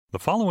The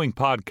following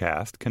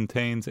podcast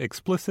contains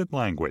explicit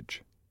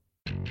language.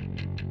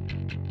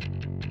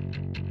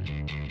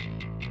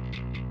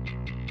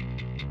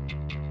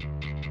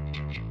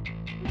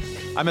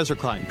 I'm Ezra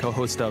Klein,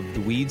 co-host of The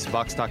Weeds,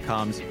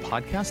 Vox.com's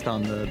podcast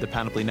on the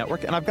Panoply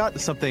Network, and I've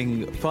got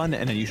something fun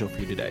and unusual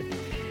for you today.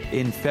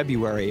 In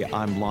February,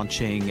 I'm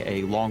launching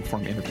a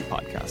long-form interview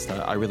podcast.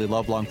 I really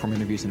love long-form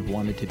interviews and have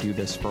wanted to do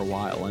this for a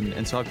while,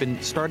 and so I've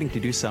been starting to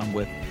do some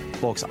with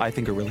folks I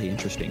think are really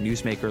interesting,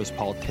 newsmakers,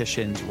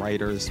 politicians,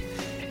 writers.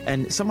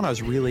 And someone I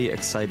was really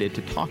excited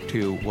to talk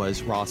to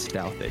was Ross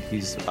Douthat.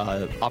 He's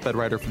an op-ed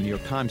writer for the New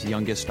York Times, the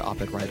youngest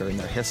op-ed writer in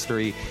their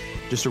history.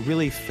 Just a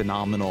really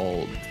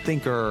phenomenal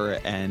thinker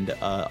and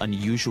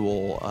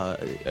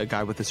a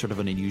guy with a sort of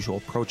an unusual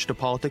approach to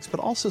politics, but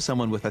also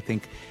someone with, I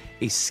think,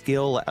 a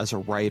skill as a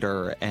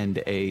writer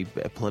and a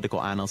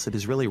political analyst that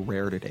is really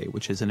rare today,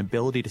 which is an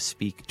ability to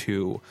speak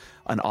to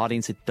an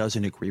audience that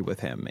doesn't agree with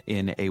him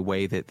in a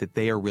way that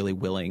they are really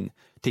willing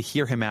to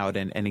hear him out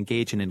and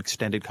engage in an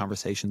extended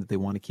conversation that they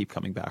want to keep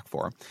coming back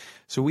for.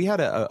 So we had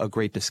a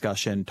great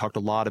discussion, talked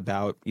a lot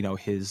about,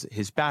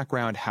 his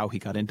background, how he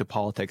got into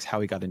politics, how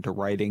he got into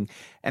writing,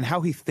 and how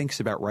he thinks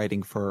about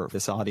writing for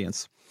this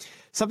audience.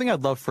 Something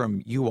I'd love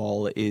from you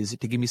all is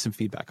to give me some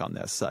feedback on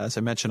this. As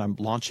I mentioned, I'm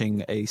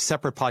launching a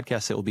separate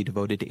podcast that will be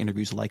devoted to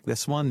interviews like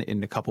this one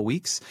in a couple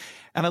weeks.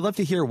 And I'd love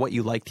to hear what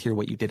you liked, hear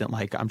what you didn't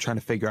like. I'm trying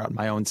to figure out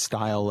my own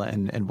style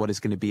and what is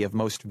going to be of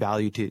most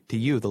value to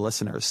you, the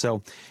listeners.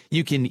 So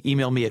you can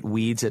email me at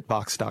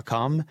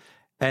weeds@vox.com.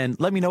 And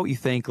let me know what you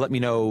think. Let me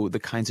know the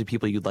kinds of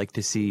people you'd like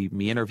to see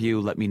me interview.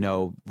 Let me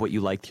know what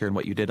you liked here and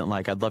what you didn't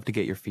like. I'd love to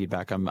get your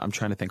feedback. I'm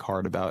trying to think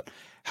hard about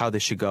how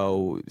this should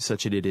go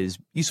such that it is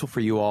useful for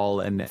you all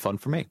and fun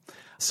for me.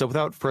 So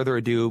without further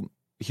ado,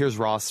 here's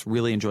Ross.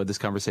 Really enjoyed this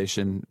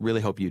conversation.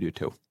 Really hope you do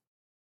too.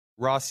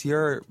 Ross,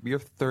 you're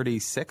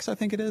 36, I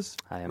think it is,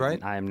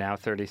 right? I am now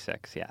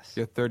 36, yes.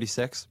 You're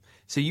 36.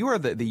 So you are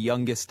the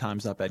youngest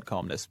Times op-ed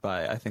columnist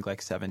by, I think,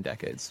 like 7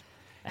 decades.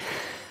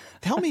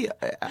 Tell me,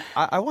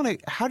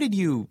 how did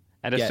you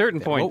At a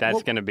certain point,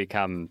 that's going to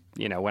become,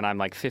 when I'm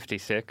like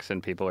 56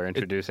 and people are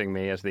introducing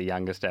me as the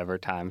youngest ever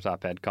Times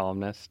op-ed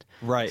columnist.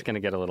 Right. It's going to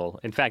get a little,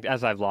 in fact,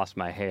 as I've lost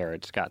my hair,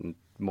 it's gotten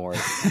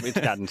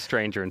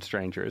stranger and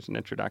stranger as an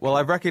introduction. Well,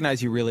 I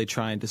recognize you really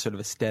trying to sort of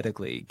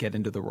aesthetically get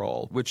into the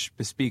role, which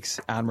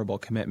bespeaks admirable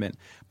commitment.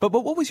 But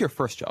what was your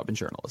first job in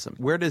journalism?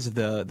 Where does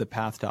the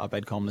path to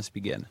op-ed columnist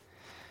begin?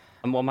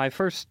 Well, my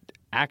first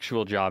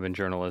actual job in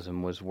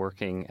journalism was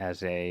working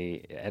as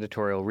a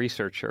editorial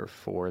researcher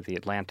for The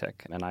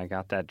Atlantic, and I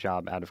got that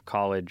job out of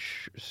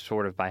college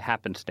sort of by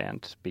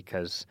happenstance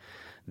because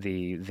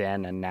the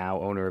then and now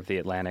owner of The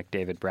Atlantic,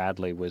 David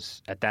Bradley,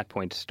 was at that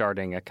point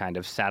starting a kind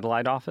of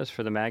satellite office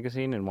for the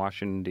magazine in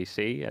Washington,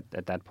 D.C.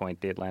 At that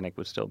point, The Atlantic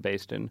was still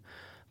based in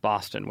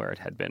Boston, where it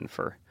had been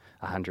for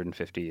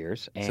 150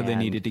 years. And so they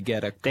needed to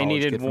get a they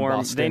needed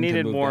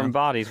warm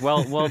bodies.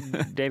 Well,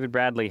 David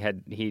Bradley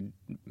he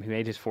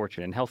made his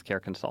fortune in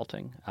healthcare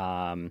consulting.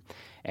 And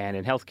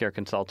in healthcare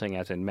consulting,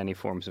 as in many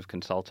forms of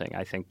consulting,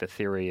 I think the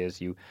theory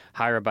is you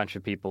hire a bunch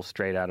of people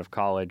straight out of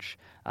college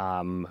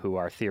who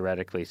are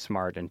theoretically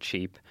smart and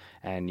cheap,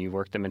 and you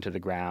work them into the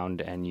ground,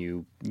 and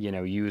you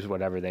use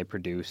whatever they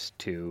produce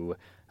to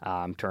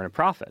turn a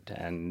profit.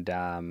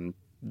 And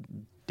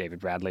David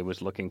Bradley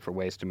was looking for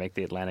ways to make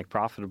The Atlantic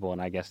profitable,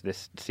 and I guess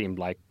this seemed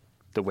like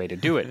the way to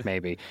do it,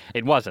 maybe.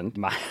 It wasn't.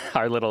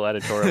 Our little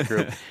editorial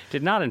group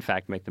did not, in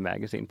fact, make the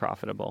magazine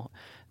profitable.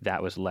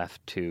 That was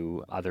left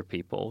to other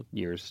people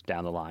years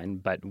down the line,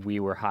 but we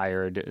were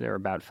hired. There were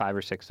about 5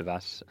 or 6 of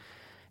us.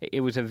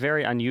 It was a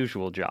very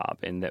unusual job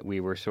in that we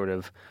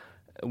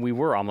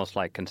were almost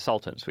like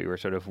consultants. We were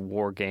sort of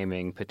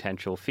wargaming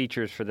potential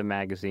features for the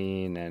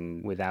magazine,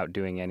 and without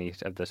doing any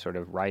of the sort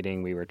of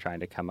writing, we were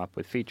trying to come up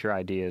with feature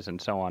ideas and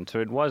so on.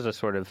 So it was a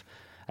sort of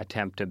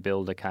attempt to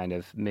build a kind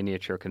of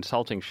miniature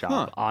consulting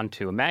shop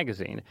onto a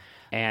magazine.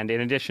 And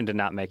in addition to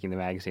not making the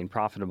magazine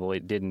profitable,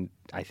 it didn't,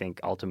 I think,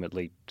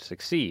 ultimately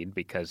succeed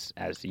because,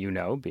 as you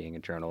know, being a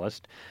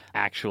journalist,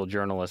 actual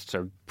journalists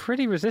are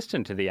pretty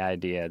resistant to the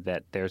idea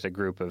that there's a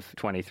group of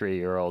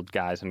 23-year-old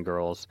guys and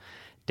girls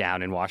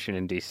down in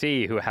Washington,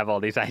 D.C., who have all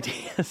these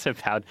ideas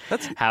about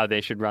how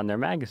they should run their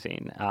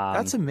magazine.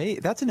 That's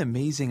an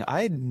amazing.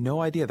 I had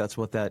no idea that's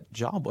what that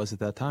job was at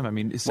that time. I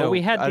mean, so well,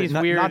 we had these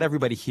weird. Not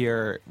everybody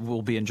here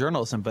will be in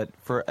journalism, but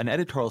for an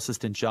editorial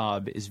assistant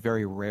job is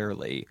very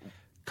rarely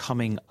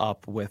coming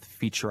up with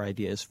feature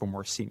ideas for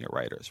more senior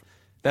writers.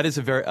 That is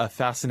a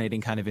fascinating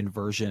kind of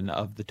inversion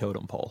of the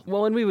totem pole.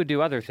 Well, and we would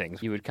do other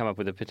things. You would come up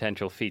with a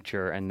potential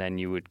feature, and then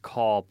you would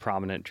call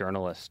prominent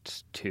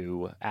journalists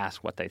to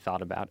ask what they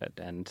thought about it.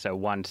 And so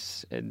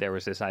once there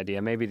was this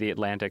idea, maybe The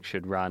Atlantic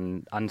should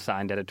run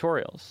unsigned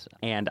editorials.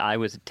 And I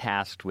was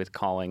tasked with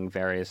calling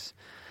various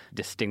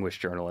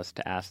distinguished journalists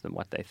to ask them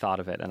what they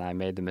thought of it. And I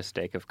made the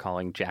mistake of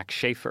calling Jack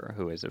Schaefer,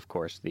 who is, of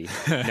course, the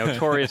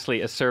notoriously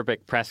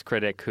acerbic press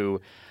critic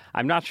who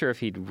I'm not sure if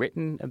he'd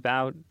written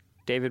about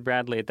David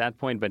Bradley at that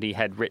point, but he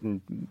had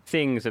written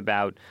things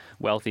about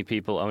wealthy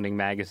people owning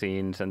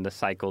magazines and the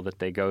cycle that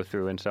they go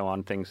through and so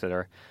on, things that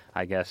are,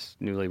 I guess,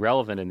 newly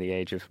relevant in the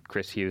age of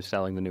Chris Hughes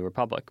selling the New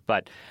Republic.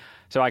 But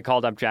so I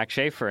called up Jack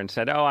Schaefer and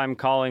said, I'm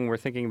calling, we're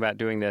thinking about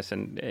doing this.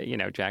 And,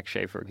 Jack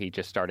Schaefer, he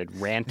just started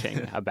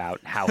ranting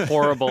about how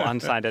horrible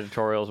unsigned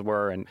editorials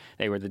were and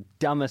they were the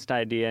dumbest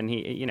idea. And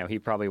he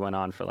probably went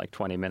on for like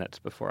 20 minutes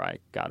before I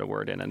got a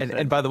word in.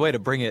 And by the way, to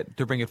bring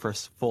it for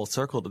full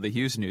circle to the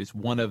Hughes news,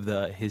 one of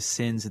his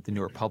sins at the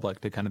New Republic,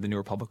 to kind of the New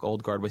Republic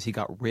old guard, was he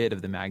got rid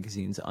of the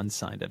magazine's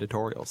unsigned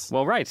editorials.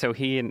 Well, right. So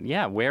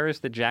where is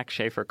the Jack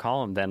Schaefer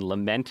column then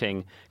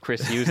lamenting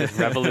Chris Hughes'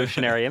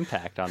 revolutionary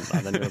impact on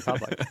the New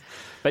Republic?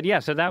 But yeah,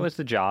 so that was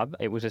the job.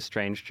 It was a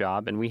strange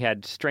job, and we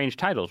had strange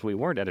titles. We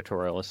weren't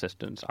editorial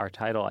assistants. Our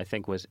title, I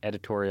think, was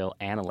editorial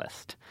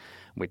analyst,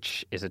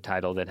 which is a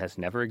title that has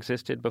never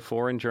existed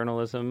before in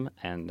journalism,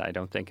 and I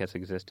don't think has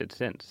existed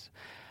since.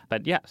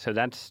 But yeah, so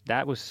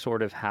that was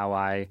sort of how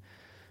I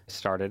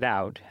started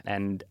out,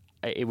 and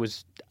it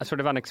was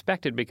sort of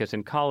unexpected because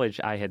in college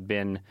I had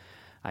been,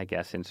 I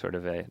guess, in sort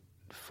of a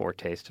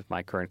foretaste of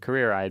my current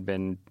career, I had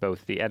been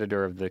both the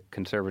editor of the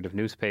conservative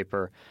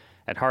newspaper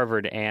at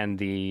Harvard and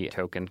the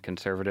token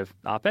conservative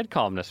op-ed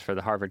columnist for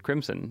the Harvard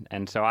Crimson.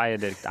 And so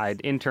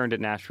I'd interned at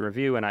National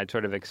Review, and I'd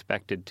sort of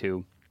expected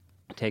to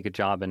take a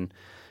job in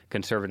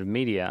conservative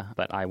media,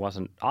 but I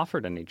wasn't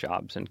offered any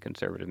jobs in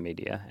conservative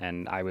media.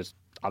 And I was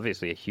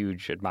obviously a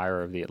huge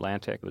admirer of The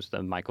Atlantic. It was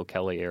the Michael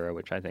Kelly era,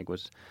 which I think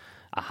was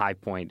a high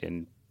point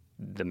in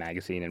the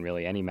magazine and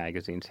really any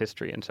magazine's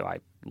history. And so I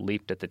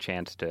leaped at the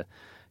chance to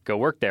go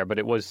work there, but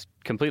it was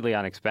completely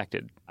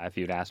unexpected. If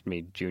you'd asked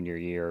me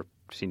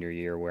senior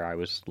year where I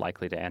was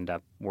likely to end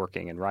up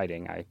working and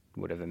writing, I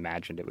would have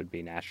imagined it would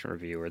be National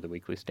Review or the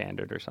Weekly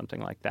Standard or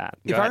something like that.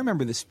 If I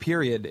remember this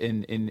period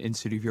in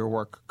sort of your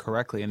work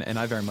correctly, and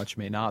I very much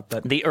may not,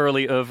 but the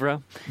early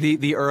oeuvre,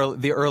 the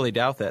early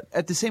Douthat.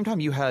 At the same time,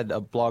 you had a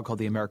blog called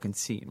The American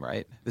Scene,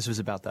 right? This was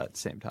about that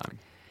same time.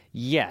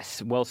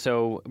 Yes. Well,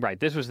 so, right,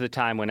 this was the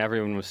time when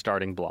everyone was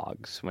starting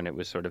blogs, when it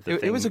was sort of the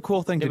thing. It was a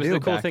cool thing to do. It was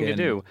the cool thing to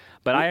do.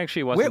 But I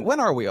actually wasn't. When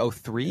are we?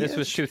 03? This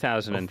was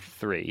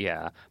 2003,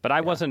 yeah. But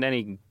I wasn't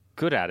any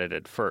good at it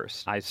at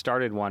first. I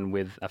started one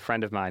with a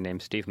friend of mine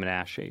named Steve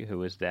Menashe, who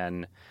was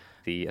then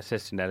the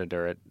assistant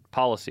editor at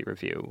Policy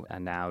Review, a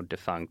now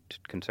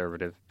defunct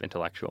conservative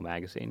intellectual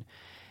magazine.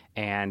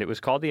 And it was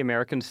called The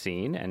American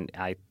Scene, and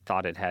I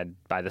thought it had,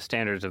 by the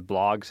standards of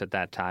blogs at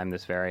that time,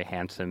 this very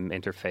handsome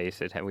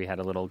interface. We had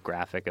a little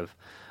graphic of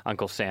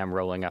Uncle Sam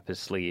rolling up his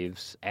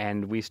sleeves,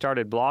 and we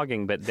started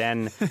blogging. But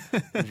then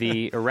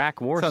the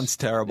Iraq War sounds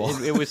terrible.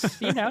 It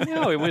was,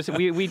 no, it was.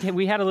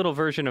 We had a little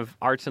version of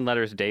Arts and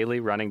Letters Daily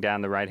running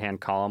down the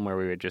right-hand column where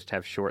we would just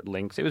have short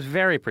links. It was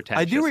very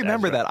pretentious. I do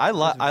remember that. I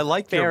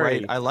liked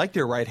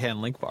your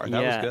right-hand link bar.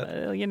 That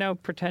was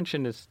good.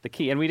 Pretension is the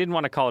key, and we didn't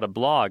want to call it a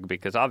blog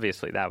because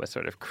obviously that was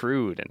sort of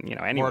crude, and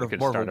anyone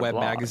could start a web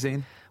blog.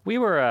 Magazine. We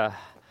were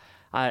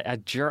a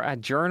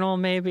journal,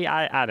 maybe.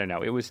 I don't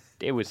know. It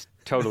was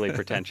totally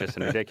pretentious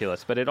and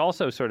ridiculous. But it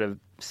also sort of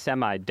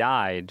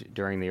semi-died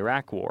during the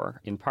Iraq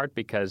War, in part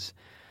because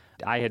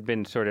I had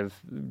been sort of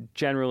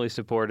generally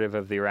supportive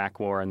of the Iraq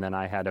War, and then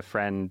I had a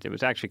friend. It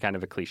was actually kind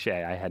of a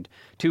cliche. I had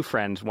two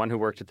friends, one who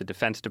worked at the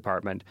Defense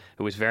Department,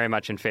 who was very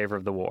much in favor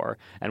of the war,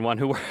 and one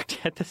who worked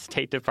at the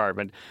State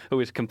Department, who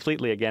was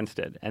completely against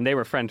it. And they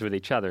were friends with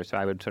each other, so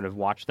I would sort of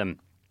watch them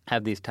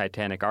have these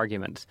titanic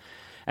arguments.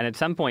 And at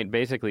some point,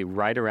 basically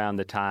right around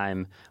the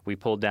time we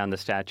pulled down the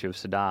statue of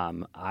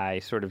Saddam, I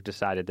sort of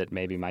decided that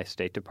maybe my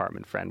State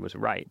Department friend was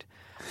right.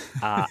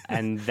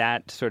 And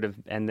that sort of,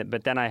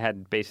 but then I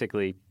had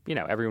basically,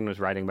 everyone was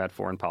writing about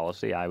foreign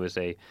policy. I was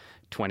a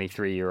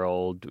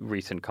 23-year-old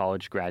recent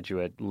college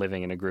graduate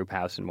living in a group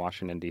house in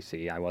Washington,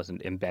 D.C. I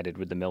wasn't embedded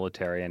with the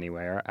military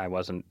anywhere. I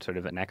wasn't sort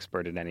of an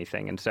expert at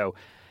anything. And so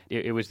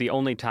it was the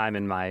only time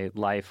in my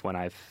life when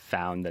I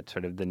found that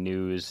sort of the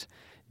news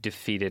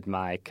defeated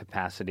my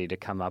capacity to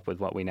come up with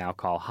what we now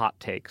call hot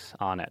takes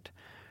on it.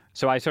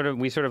 So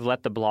we sort of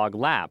let the blog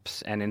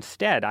lapse, and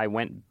instead I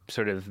went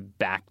sort of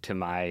back to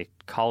my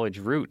college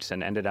roots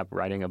and ended up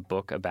writing a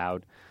book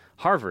about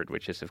Harvard,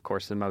 which is, of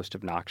course, the most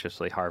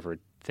obnoxiously Harvard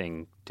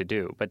thing to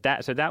do. But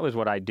that was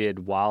what I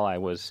did while I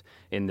was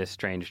in this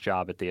strange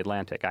job at The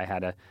Atlantic. I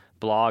had a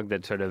blog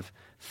that sort of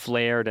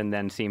flared and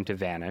then seemed to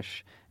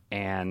vanish,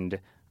 and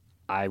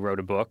I wrote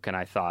a book, and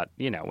I thought,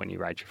 when you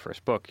write your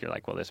first book, you're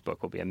like, well, this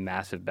book will be a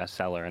massive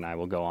bestseller, and I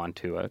will go on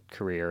to a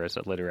career as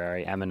a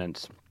literary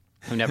eminence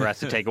who never has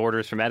to take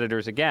orders from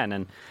editors again.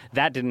 And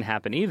that didn't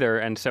happen either.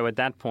 And so at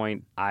that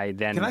point, I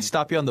then... Can I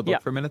stop you on the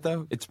book for a minute,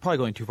 though? It's probably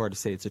going too far to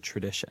say it's a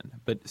tradition,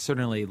 but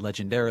certainly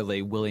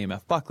legendarily, William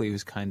F. Buckley,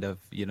 who's kind of,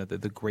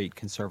 the great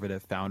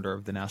conservative founder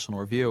of the National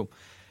Review,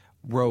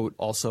 wrote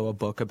also a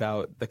book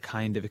about the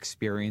kind of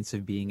experience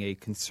of being a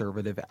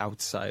conservative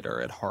outsider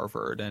at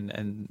Harvard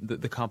and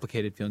the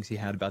complicated feelings he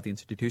had about the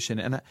institution.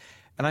 And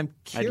I'm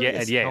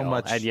curious how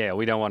much... At Yale.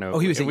 We don't want to,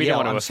 he was at Yale.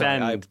 Don't want to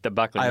offend the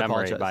Buckley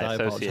memory by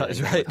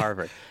associating with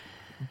Harvard.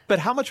 But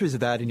how much was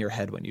that in your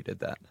head when you did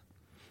that?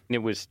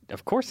 It was,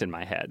 of course, in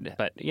my head.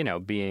 But,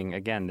 being,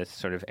 again, this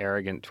sort of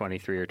arrogant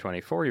 23 or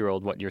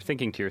 24-year-old, what you're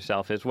thinking to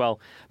yourself is, well,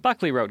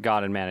 Buckley wrote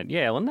God and Man at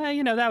Yale, and,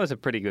 that was a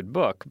pretty good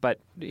book. But,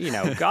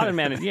 God and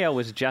Man at Yale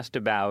was just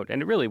about,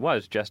 and it really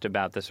was just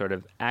about the sort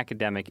of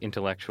academic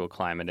intellectual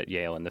climate at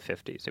Yale in the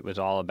 50s. It was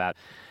all about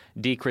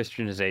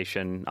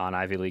de-Christianization on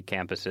Ivy League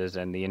campuses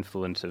and the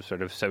influence of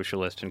sort of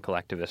socialist and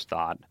collectivist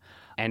thought.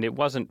 And it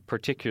wasn't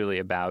particularly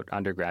about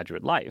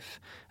undergraduate life.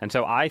 And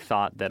so I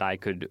thought that I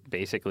could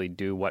basically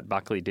do what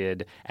Buckley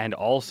did and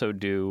also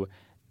do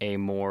a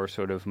more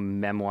sort of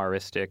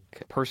memoiristic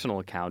personal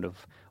account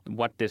of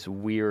what this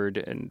weird,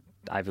 and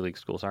Ivy League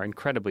schools are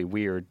incredibly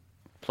weird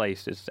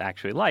place is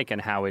actually like, and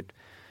how it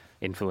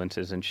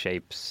influences and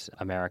shapes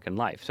American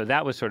life. So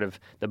that was sort of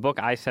the book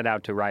I set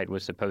out to write.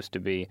 Was supposed to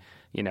be,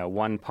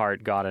 one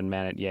part God and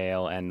Man at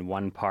Yale and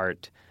one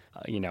part,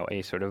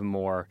 a sort of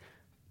more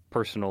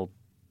personal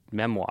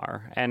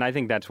memoir. And I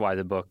think that's why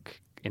the book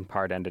in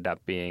part ended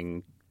up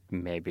being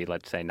maybe,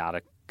 let's say, not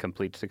a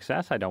complete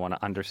success. I don't want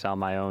to undersell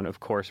my own, of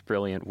course,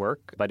 brilliant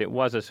work, but it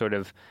was a sort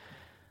of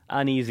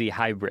uneasy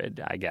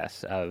hybrid, I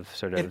guess, of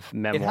sort of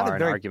memoir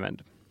and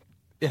argument.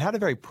 It had a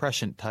very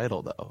prescient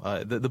title,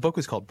 though. The book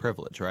was called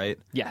Privilege, right?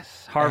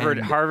 Yes.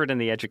 Harvard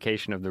and the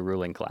Education of the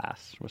Ruling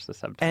Class was the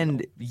subtitle.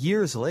 And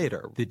years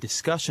later, the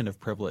discussion of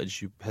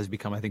privilege has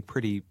become, I think,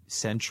 pretty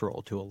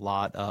central to a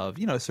lot of,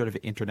 sort of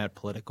internet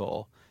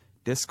political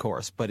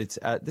discourse. But it's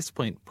at this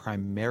point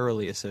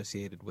primarily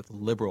associated with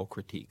liberal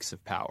critiques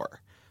of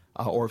power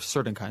or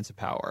certain kinds of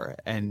power.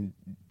 And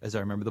as I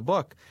remember the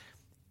book,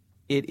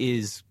 it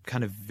is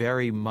kind of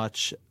very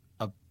much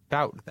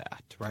about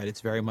that, right?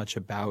 It's very much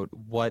about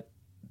what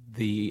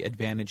the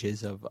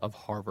advantages of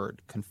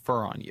Harvard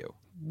confer on you.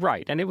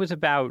 Right. And it was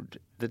about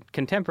the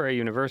contemporary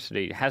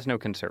university has no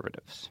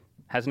conservatives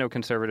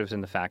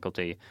in the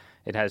faculty.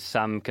 It has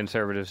some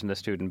conservatives in the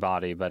student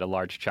body, but a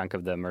large chunk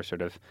of them are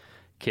sort of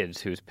kids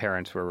whose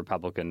parents were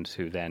Republicans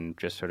who then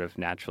just sort of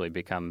naturally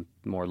become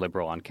more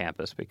liberal on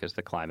campus because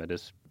the climate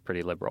is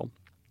pretty liberal.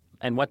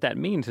 And what that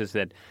means is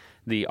that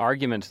the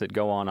arguments that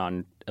go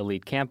on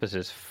elite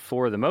campuses,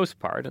 for the most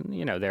part, and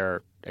there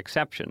are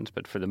exceptions,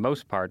 but for the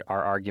most part,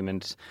 are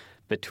arguments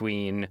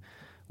between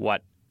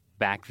what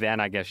back then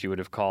I guess you would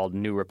have called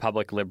New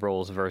Republic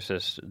liberals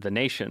versus the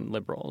nation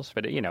liberals.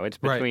 But it's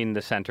between right.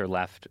 The center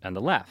left and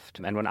the left.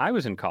 And when I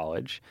was in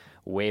college,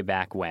 way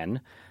back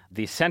when,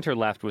 the center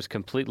left was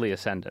completely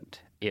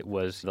ascendant. It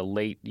was the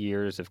late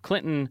years of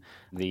Clinton,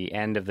 the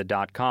end of the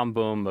dot-com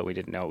boom, but we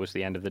didn't know it was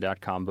the end of the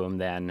dot-com boom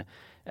then.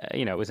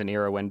 It was an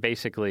era when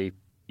basically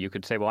you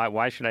could say, well,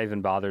 why should I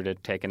even bother to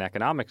take an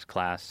economics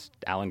class?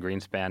 Alan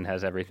Greenspan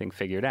has everything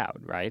figured out,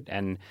 right?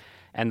 And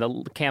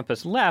the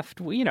campus left,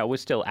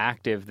 was still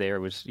active. There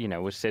was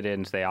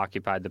sit-ins. They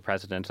occupied the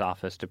president's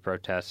office to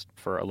protest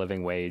for a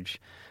living wage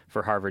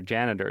for Harvard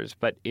janitors.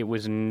 But it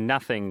was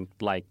nothing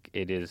like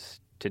it is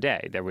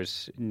today. There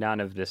was none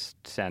of this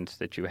sense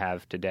that you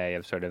have today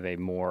of sort of a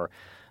more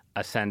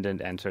ascendant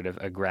and sort of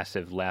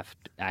aggressive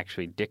left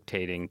actually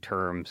dictating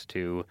terms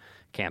to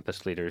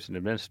campus leaders and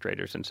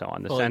administrators and so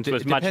on. The sense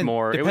was much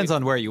more... Depends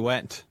on where you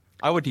went.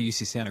 I went to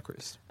UC Santa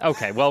Cruz.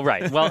 Okay, well,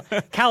 right. Well,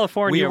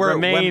 California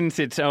remains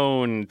its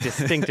own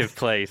distinctive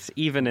place,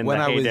 even in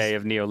the heyday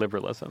of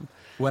neoliberalism.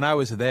 When I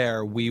was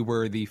there, we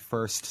were the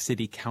first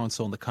city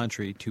council in the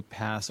country to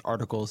pass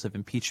articles of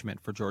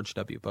impeachment for George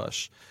W.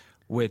 Bush,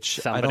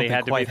 which somebody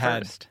had to be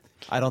first.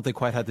 I don't think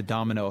quite had the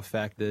domino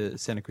effect the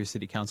Santa Cruz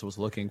City Council was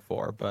looking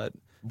for, but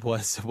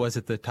was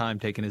at the time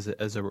taken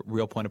as a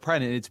real point of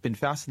pride. And it's been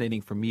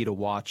fascinating for me to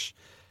watch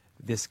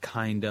this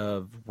kind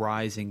of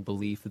rising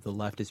belief that the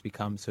left has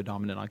become so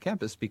dominant on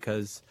campus,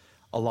 because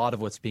a lot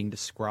of what's being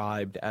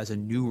described as a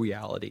new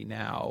reality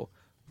now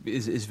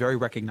is very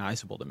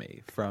recognizable to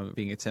me from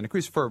being at Santa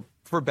Cruz, for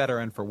better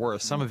and for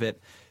worse. Some of it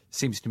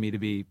seems to me to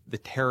be the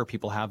terror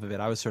people have of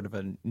it. I was sort of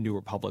a New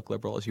Republic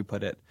liberal, as you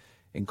put it,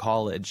 in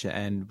college,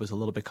 and was a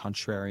little bit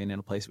contrarian in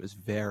a place that was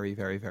very,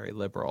 very, very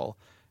liberal.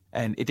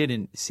 And it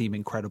didn't seem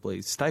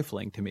incredibly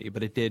stifling to me,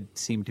 but it did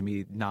seem to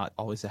me not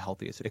always the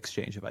healthiest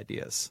exchange of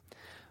ideas.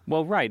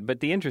 Well, right.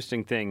 But the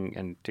interesting thing,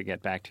 and to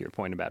get back to your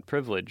point about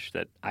privilege,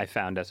 that I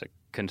found as a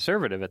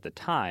conservative at the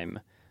time,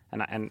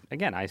 and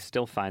again, I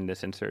still find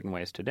this in certain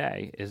ways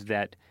today, is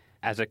that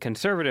as a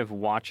conservative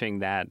watching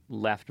that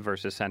left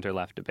versus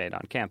center-left debate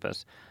on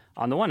campus,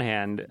 on the one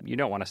hand, you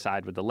don't want to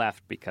side with the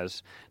left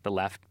because the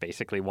left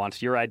basically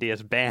wants your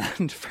ideas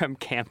banned from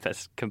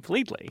campus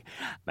completely.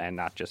 And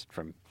not just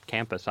from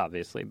campus,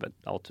 obviously, but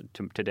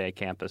today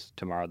campus,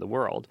 tomorrow the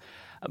world.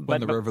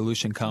 When the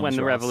revolution comes. When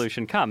the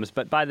revolution comes.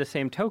 But by the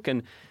same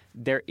token,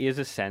 there is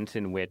a sense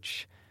in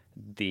which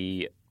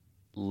the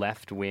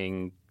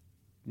left-wing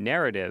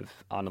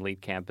narrative on elite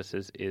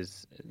campuses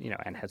is,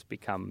 and has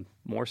become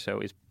more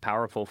so, is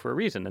powerful for a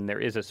reason. And there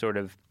is a sort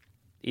of,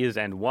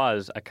 and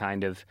was a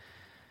kind of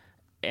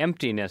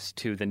emptiness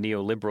to the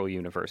neoliberal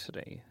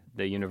university,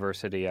 the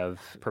university of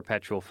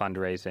perpetual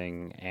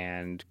fundraising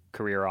and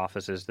career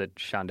offices that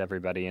shunned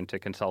everybody into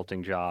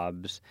consulting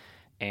jobs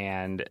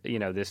and,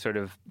 this sort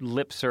of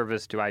lip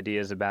service to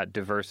ideas about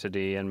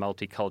diversity and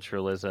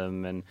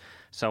multiculturalism and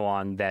so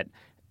on that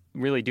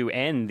really do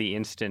end the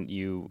instant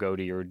you go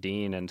to your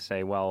dean and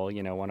say, well,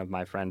 one of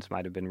my friends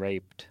might have been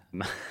raped.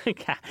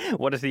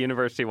 What does the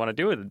university want to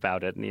do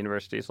about it? And the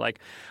university is like,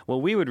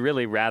 well, we would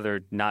really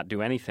rather not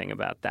do anything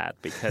about that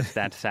because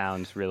that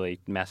sounds really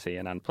messy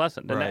and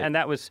unpleasant. Right. And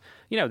that was,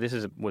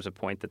 this was a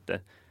point that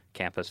the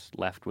campus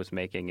left was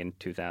making in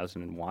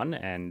 2001,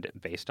 and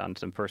based on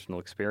some personal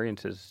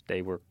experiences,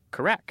 they were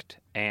correct.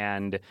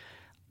 And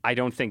I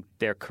don't think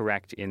they're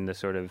correct in the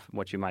sort of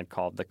what you might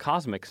call the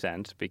cosmic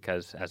sense,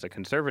 because as a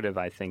conservative,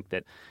 I think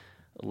that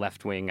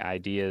left-wing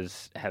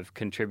ideas have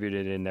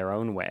contributed in their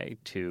own way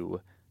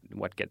to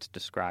what gets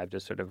described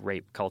as sort of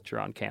rape culture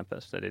on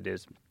campus, that it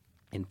is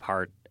in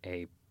part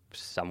a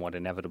somewhat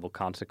inevitable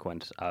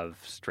consequence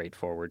of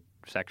straightforward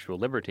sexual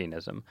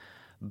libertinism.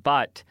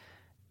 But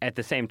at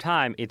the same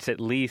time, it's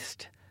at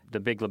least the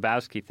Big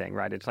Lebowski thing,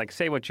 right? It's like,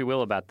 say what you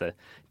will about the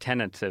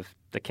tenets of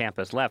the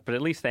campus left, but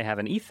at least they have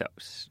an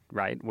ethos,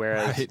 right?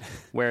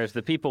 Whereas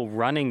the people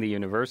running the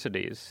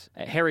universities,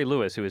 Harry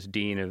Lewis, who was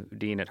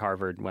dean at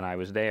Harvard when I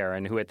was there,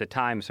 and who at the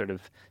time sort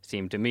of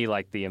seemed to me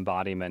like the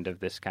embodiment of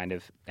this kind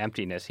of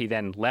emptiness, he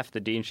then left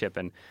the deanship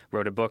and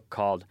wrote a book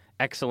called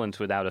Excellence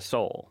Without a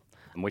Soul,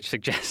 which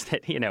suggests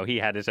that, he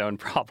had his own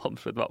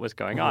problems with what was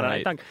going on. Right.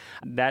 And I think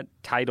that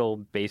title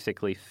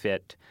basically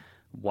fit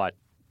what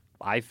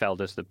I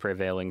felt as the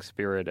prevailing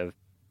spirit of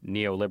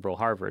neoliberal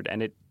Harvard.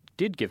 And it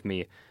did give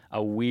me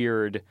a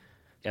weird,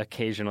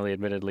 occasionally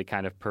admittedly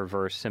kind of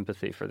perverse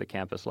sympathy for the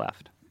campus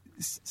left.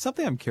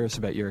 Something I'm curious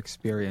about your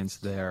experience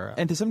there,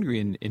 and to some degree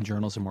in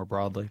journalism more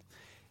broadly,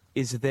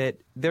 is that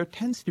there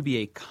tends to be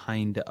a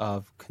kind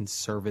of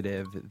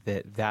conservative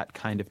that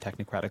kind of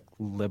technocratic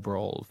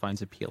liberal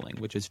finds appealing,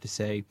 which is to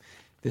say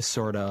this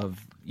sort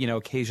of,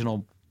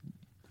 occasional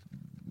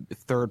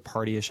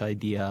third-party-ish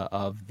idea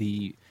of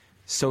the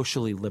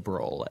socially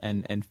liberal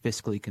and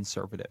fiscally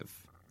conservative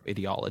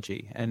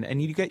ideology.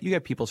 And you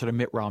get people sort of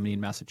Mitt Romney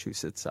in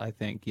Massachusetts, I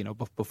think,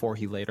 before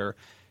he later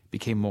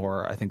became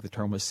more, I think the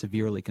term was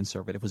severely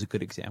conservative, was a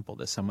good example of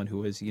this, someone who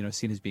was,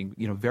 seen as being,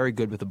 very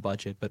good with a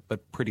budget,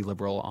 but pretty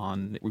liberal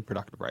on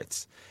reproductive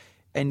rights.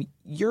 And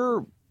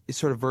your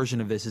sort of version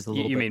of this is a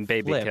little bit You mean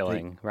baby flipped.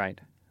 killing, right?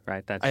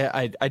 That's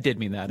I did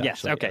mean that,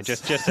 yes, actually. okay,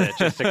 yes.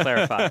 Just to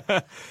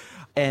clarify.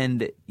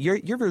 And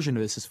your version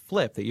of this is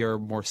flipped, that you're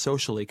more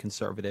socially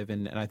conservative,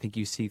 and I think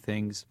you see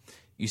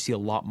a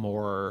lot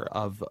more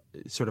of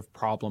sort of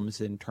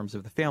problems in terms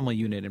of the family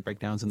unit and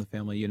breakdowns in the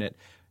family unit,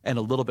 and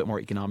a little bit more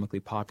economically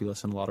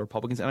populist than a lot of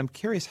Republicans. And I'm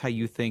curious how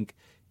you think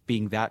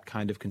being that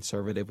kind of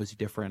conservative was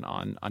different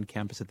on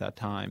campus at that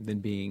time than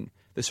being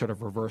the sort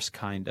of reverse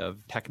kind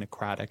of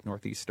technocratic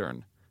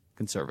Northeastern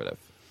conservative.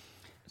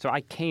 So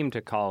I came to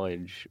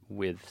college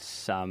with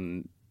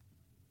some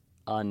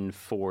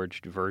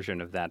unforged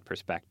version of that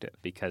perspective,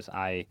 because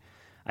I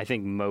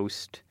think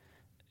most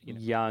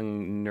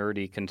young,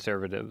 nerdy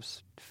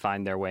conservatives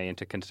find their way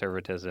into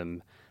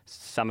conservatism.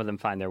 Some of them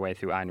find their way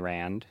through Ayn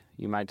Rand,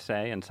 you might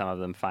say, and some of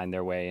them find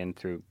their way in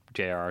through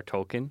J.R.R.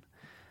 Tolkien.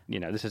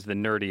 This is the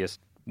nerdiest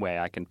way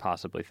I can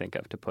possibly think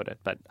of to put it.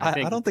 But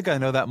I don't think I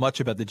know that much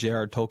about the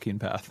J.R.R. Tolkien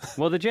path.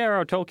 Well, the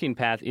J.R.R. Tolkien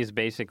path is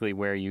basically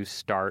where you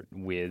start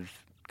with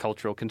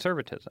cultural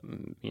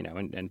conservatism,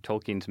 and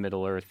Tolkien's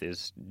Middle-earth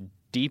is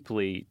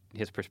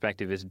his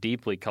perspective is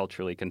deeply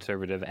culturally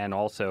conservative and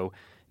also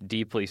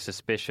deeply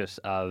suspicious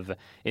of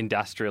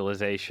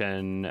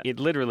industrialization. It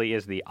literally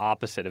is the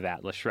opposite of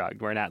Atlas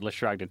Shrugged, where in Atlas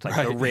Shrugged it's like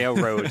the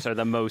railroads are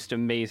the most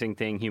amazing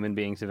thing human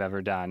beings have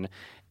ever done.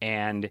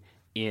 And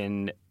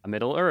in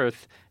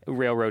Middle-earth,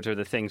 railroads are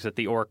the things that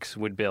the orcs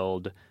would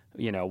build,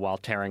 while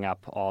tearing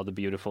up all the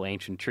beautiful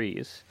ancient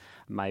trees.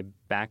 My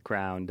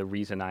background, the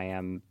reason I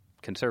am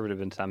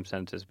conservative in some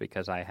sense, is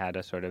because I had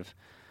a sort of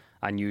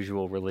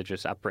unusual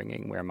religious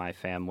upbringing where my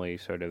family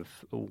sort of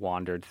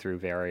wandered through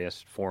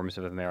various forms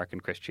of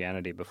American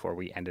Christianity before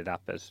we ended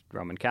up as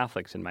Roman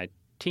Catholics in my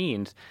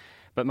teens.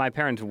 But my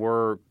parents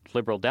were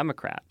liberal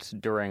Democrats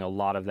during a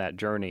lot of that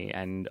journey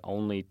and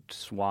only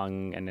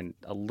swung and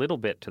a little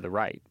bit to the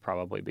right,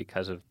 probably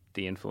because of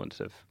the influence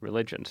of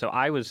religion. So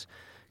I was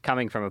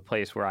coming from a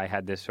place where I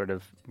had this sort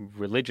of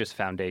religious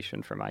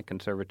foundation for my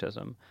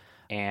conservatism.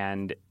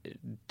 And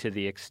to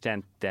the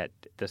extent that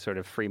the sort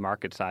of free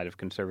market side of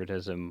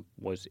conservatism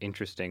was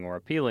interesting or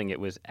appealing, it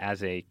was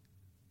as a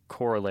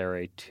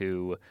corollary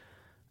to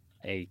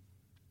a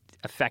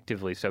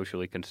effectively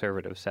socially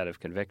conservative set of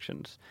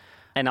convictions.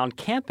 And on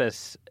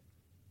campus,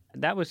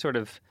 that was sort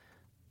of,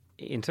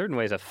 in certain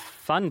ways, a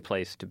fun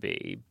place to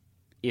be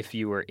if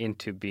you were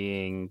into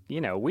being,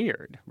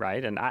 weird,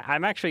 right? And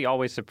I'm actually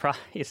always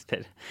surprised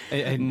that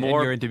and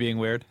you're into being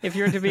weird? If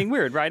you're into being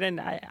weird, right?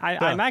 And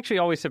I'm actually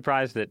always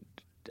surprised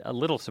a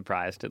little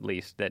surprised at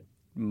least, that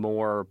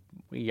more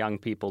young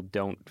people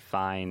don't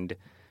find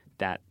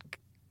that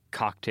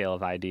cocktail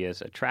of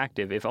ideas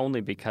attractive, if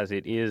only because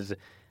it is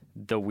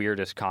the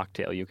weirdest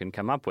cocktail you can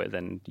come up with,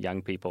 and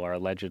young people are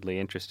allegedly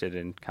interested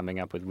in coming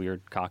up with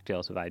weird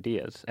cocktails of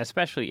ideas,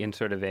 especially in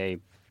sort of a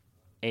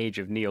age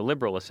of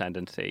neoliberal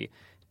ascendancy,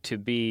 to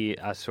be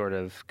a sort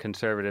of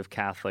conservative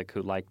Catholic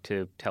who liked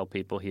to tell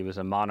people he was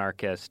a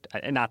monarchist.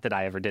 Not that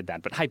I ever did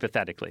that, but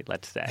hypothetically,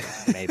 let's say,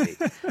 maybe.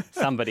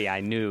 Somebody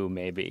I knew,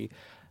 maybe.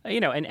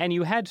 And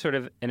you had sort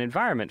of an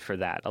environment for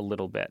that a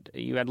little bit.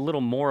 You had a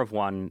little more of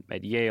one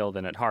at Yale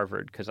than at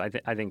Harvard, because I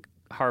think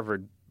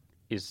Harvard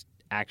is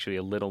actually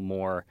a little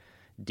more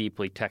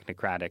deeply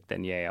technocratic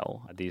than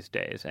Yale these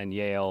days. And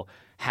Yale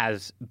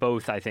has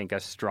both, I think, a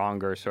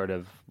stronger sort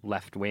of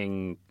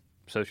left-wing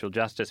social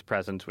justice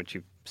presence, which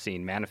you've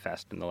seen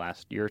manifest in the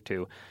last year or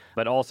two,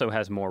 but also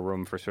has more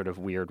room for sort of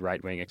weird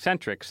right-wing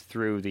eccentrics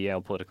through the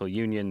Yale Political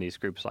Union, these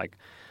groups like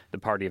the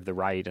Party of the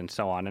Right and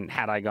so on. And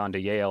had I gone to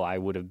Yale, I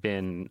would have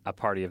been a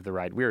Party of the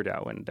Right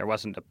weirdo. And there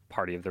wasn't a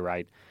Party of the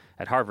Right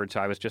at Harvard, so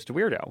I was just a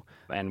weirdo.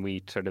 And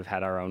we sort of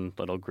had our own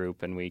little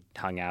group, and we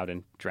hung out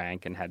and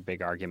drank and had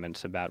big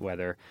arguments about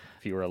whether,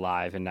 if you were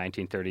alive in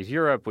 1930s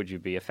Europe, would you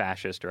be a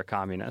fascist or a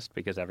communist?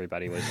 Because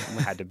everybody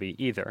had to be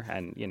either.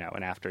 And,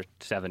 and after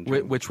 7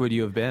 drinks, which would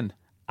you have been?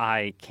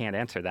 I can't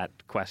answer that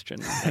question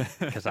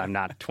because I'm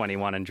not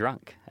 21 and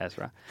drunk,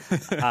 Ezra.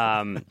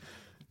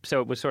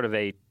 So it was sort of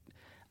a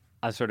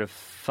sort of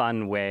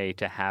fun way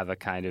to have a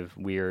kind of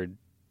weird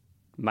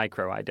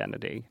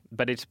micro-identity.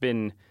 But it's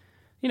been,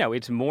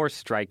 it's more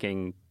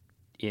striking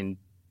in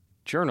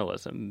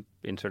journalism,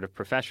 in sort of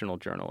professional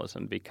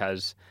journalism,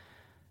 because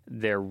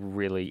there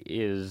really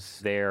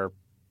is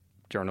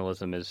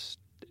journalism is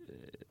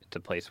it's a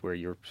place where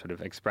you're sort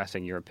of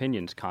expressing your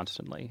opinions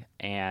constantly.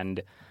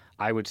 And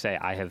I would say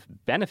I have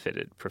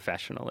benefited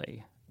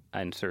professionally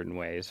in certain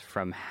ways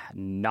from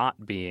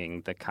not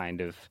being the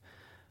kind of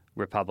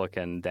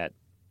Republican that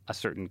a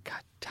certain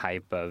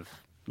type of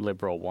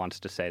liberal wants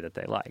to say that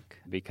they like,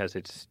 because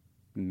it's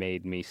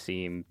made me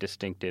seem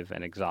distinctive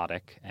and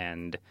exotic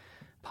and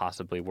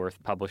possibly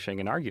worth publishing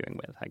and arguing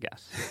with, I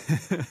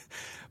guess.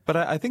 But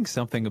I think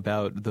something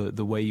about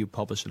the way you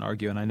publish and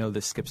argue, and I know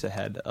this skips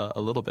ahead a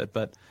little bit,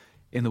 but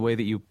in the way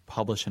that you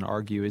publish and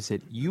argue is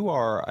that you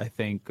are, I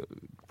think,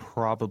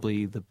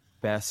 probably the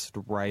best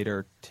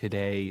writer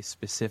today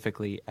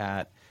specifically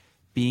at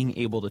being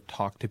able to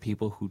talk to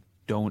people who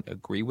don't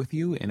agree with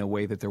you in a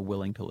way that they're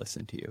willing to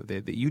listen to you.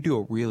 That you do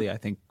a really, I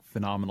think,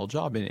 phenomenal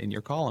job in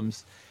your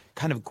columns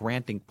kind of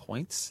granting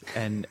points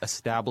and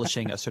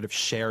establishing a sort of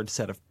shared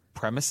set of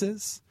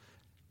premises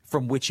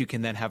from which you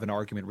can then have an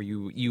argument where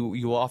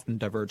you often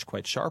diverge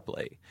quite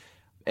sharply.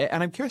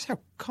 And I'm curious how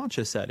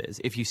conscious that is,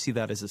 if you see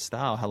that as a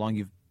style, how long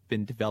you've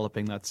been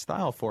developing that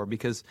style for,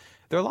 because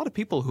there are a lot of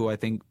people who I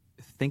think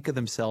of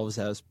themselves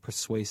as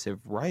persuasive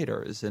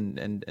writers,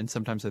 and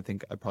sometimes I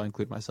think I probably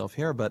include myself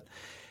here, but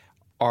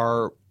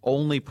are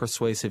only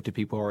persuasive to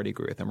people who already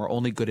agree with them, or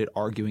only good at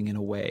arguing in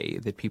a way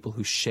that people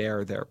who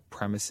share their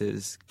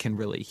premises can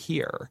really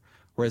hear.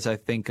 Whereas I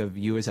think of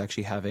you as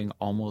actually having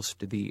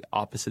almost the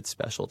opposite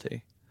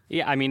specialty.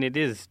 Yeah, I mean, it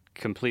is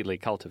completely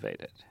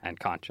cultivated and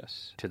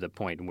conscious to the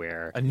point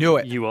where I knew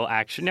it. I will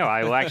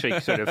actually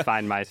sort of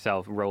find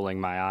myself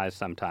rolling my eyes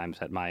sometimes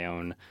at my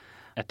own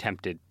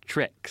attempted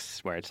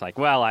tricks, where it's like,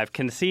 well, I've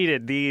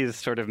conceded these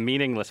sort of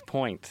meaningless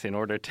points in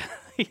order to,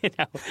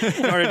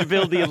 in order to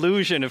build the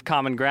illusion of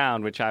common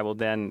ground, which I will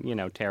then,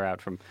 tear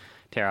out from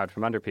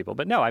under people.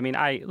 But no, I mean,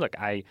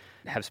 I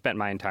have spent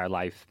my entire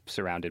life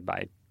surrounded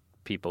by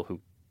people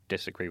who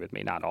disagree with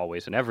me, not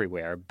always and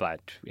everywhere, but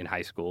in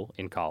high school,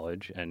 in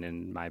college, and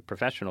in my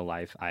professional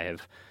life, I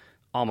have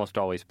almost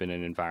always been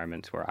in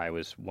environments where I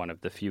was one of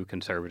the few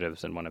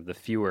conservatives and one of the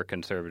fewer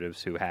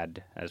conservatives who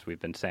had, as we've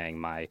been saying,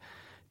 my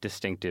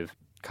distinctive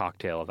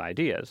cocktail of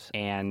ideas.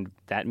 And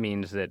that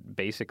means that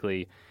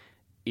basically,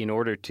 in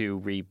order to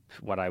reap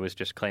what I was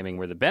just claiming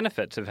were the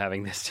benefits of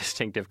having this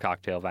distinctive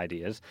cocktail of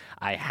ideas,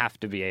 I have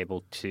to be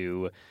able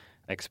to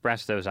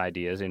express those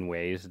ideas in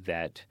ways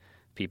that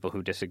people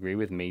who disagree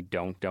with me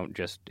don't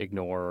just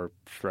ignore or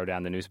throw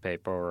down the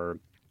newspaper, or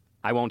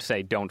I won't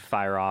say don't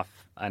fire off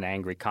an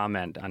angry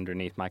comment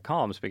underneath my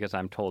columns, because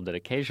I'm told that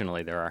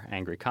occasionally there are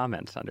angry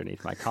comments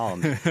underneath my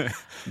columns.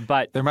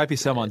 But there might be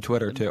some on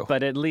Twitter too.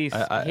 But at least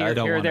here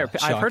or there.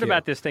 I've heard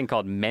about this thing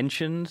called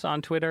mentions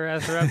on Twitter,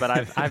 Ezra, but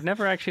I've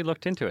never actually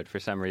looked into it for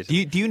some reason.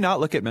 Do you not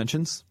look at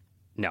mentions?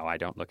 No, I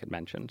don't look at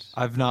mentions.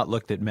 I've not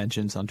looked at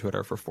mentions on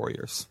Twitter for 4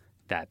 years.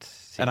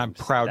 And I'm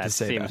proud to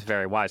say that. That seems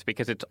very wise,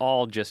 because it's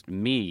all just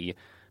me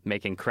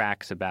making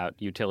cracks about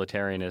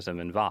utilitarianism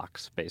and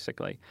Vox,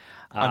 basically.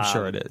 I'm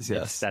sure it is,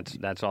 yes.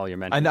 That's all you're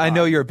mentioning. I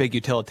know you're a big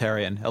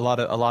utilitarian. A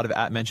lot of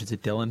at mentions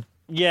at Dylan.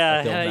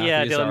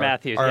 Dylan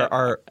Matthews.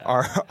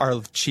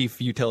 Our chief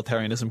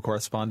utilitarianism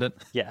correspondent.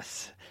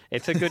 Yes.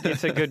 It's a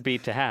good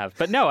beat to have.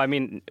 But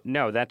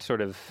no, that's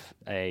sort of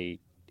a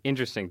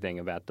interesting thing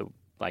about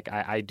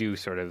I do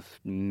sort of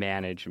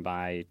manage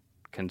my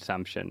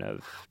consumption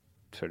of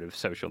sort of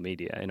social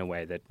media in a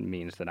way that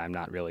means that I'm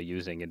not really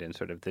using it in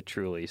sort of the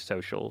truly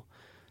social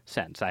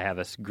sense. I have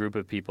a group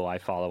of people I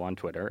follow on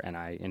Twitter, and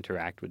I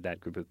interact with that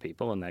group of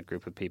people, and that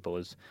group of people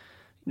is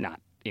not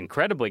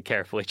incredibly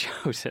carefully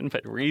chosen,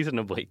 but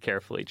reasonably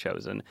carefully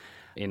chosen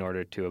in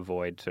order to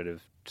avoid sort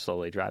of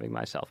slowly driving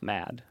myself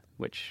mad,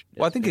 which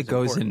I think it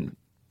goes important.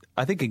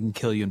 I think it can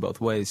kill you in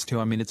both ways, too.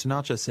 I mean, it's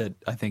not just that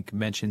I think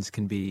mentions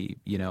can be,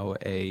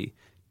 a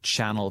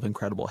channel of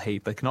incredible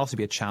hate, but it can also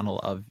be a channel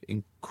of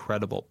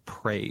incredible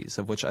praise,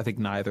 of which I think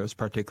neither is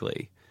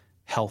particularly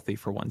healthy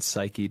for one's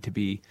psyche to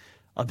be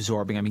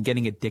absorbing. I mean,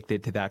 getting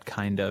addicted to that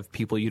kind of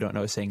people you don't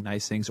know saying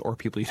nice things or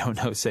people you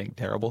don't know saying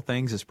terrible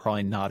things is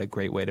probably not a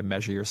great way to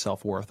measure your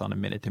self-worth on a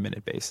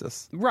minute-to-minute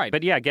basis. Right.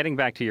 But yeah, getting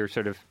back to your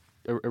sort of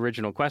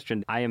original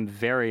question, I am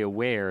very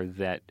aware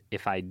that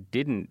if I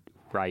didn't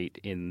write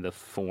in the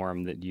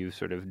form that you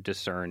sort of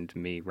discerned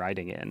me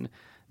writing in,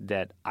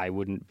 that I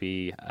wouldn't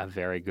be a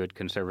very good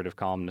conservative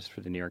columnist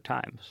for the New York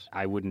Times.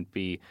 I wouldn't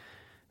be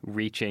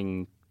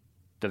reaching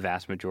the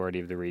vast majority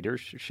of the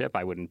readership.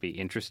 I wouldn't be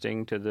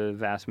interesting to the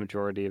vast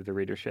majority of the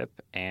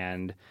readership,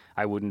 and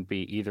I wouldn't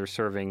be either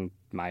serving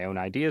my own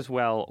ideas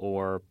well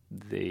or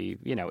the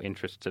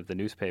interests of the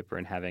newspaper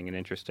and having an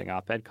interesting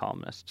op-ed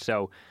columnist.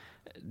 So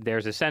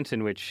there's a sense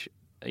in which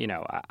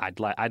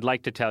I'd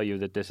like to tell you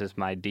that this is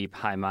my deep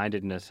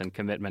high-mindedness and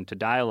commitment to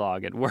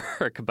dialogue at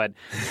work, but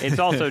it's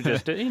also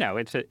just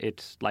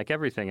it's like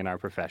everything in our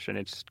profession.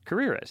 It's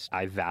careerist.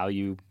 I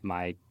value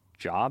my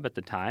job at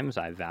the Times.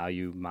 I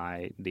value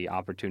the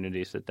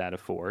opportunities that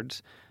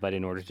affords. But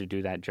in order to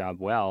do that job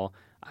well,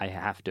 I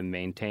have to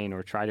maintain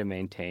or try to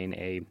maintain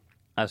a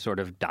sort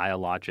of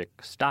dialogic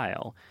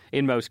style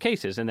in most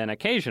cases. And then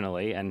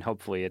occasionally, and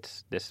hopefully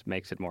this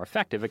makes it more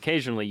effective,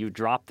 occasionally you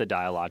drop the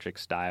dialogic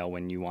style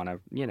when you want to,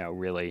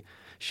 really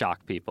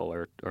shock people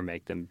or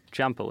make them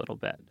jump a little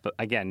bit. But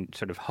again,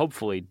 sort of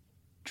hopefully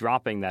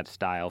dropping that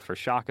style for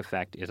shock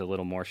effect is a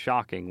little more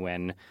shocking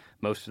when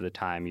most of the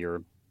time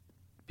you're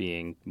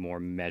being more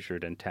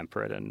measured and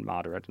temperate and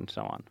moderate and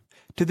so on.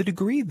 To the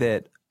degree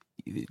that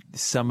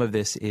some of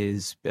this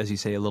is, as you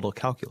say, a little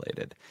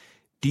calculated,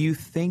 do you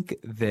think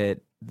that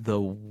the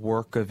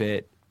work of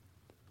it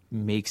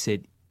makes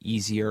it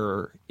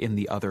easier in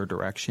the other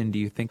direction? Do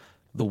you think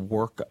the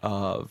work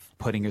of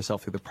putting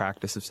yourself through the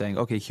practice of saying,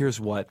 okay, here's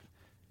where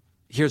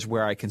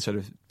I can sort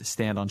of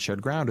stand on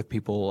shared ground with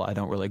people I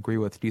don't really agree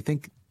with, do you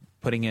think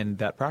putting in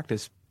that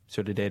practice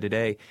sort of day to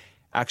day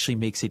actually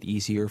makes it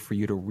easier for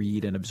you to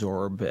read and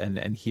absorb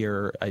and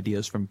hear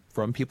ideas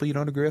from people you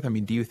don't agree with? I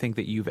mean, do you think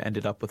that you've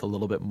ended up with a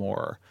little bit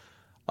more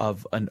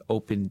of an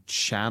open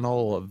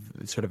channel, of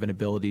sort of an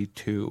ability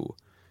to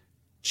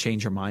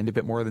change your mind a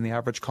bit more than the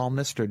average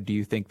columnist, or do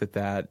you think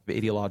that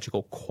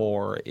ideological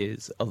core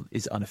is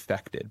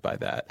unaffected by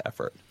that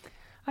effort?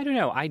 I don't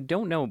know. I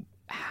don't know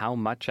how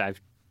much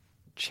I've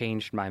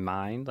changed my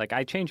mind. Like,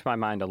 I changed my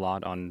mind a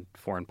lot on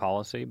foreign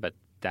policy, but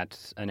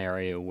that's an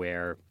area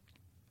where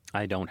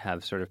I don't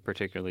have sort of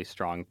particularly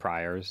strong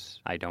priors.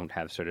 I don't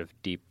have sort of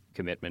deep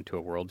commitment to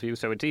a worldview.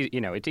 So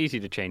it's easy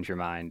to change your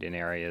mind in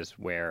areas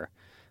where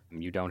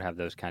you don't have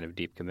those kind of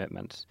deep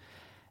commitments.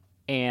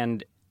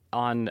 And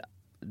on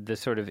the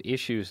sort of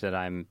issues that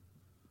I'm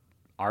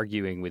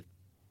arguing with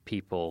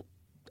people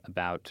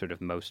about sort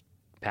of most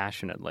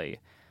passionately,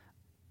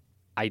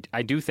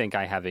 I do think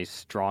I have a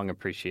strong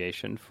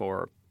appreciation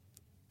for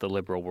the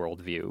liberal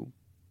worldview,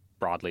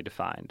 broadly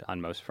defined,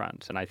 on most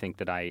fronts. And I think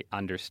that I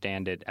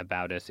understand it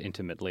about as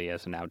intimately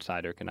as an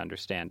outsider can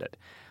understand it.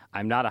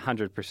 I'm not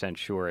 100%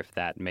 sure if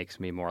that makes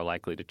me more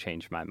likely to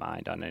change my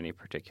mind on any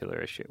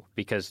particular issue,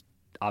 because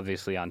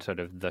obviously on sort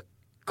of the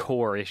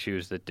core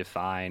issues that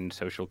define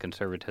social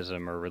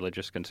conservatism or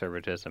religious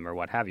conservatism or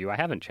what have you, I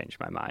haven't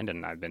changed my mind,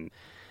 and I've been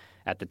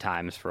at the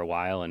Times for a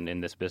while and in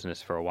this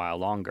business for a while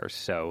longer.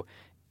 So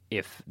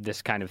if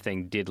this kind of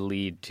thing did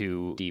lead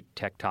to deep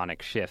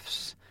tectonic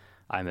shifts,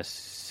 I'm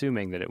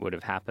assuming that it would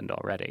have happened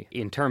already.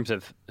 In terms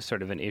of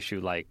sort of an issue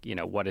like,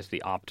 what is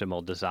the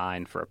optimal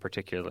design for a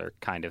particular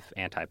kind of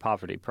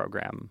anti-poverty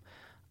program,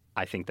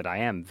 I think that I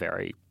am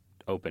very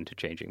open to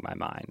changing my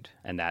mind,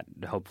 and that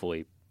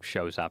hopefully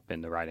shows up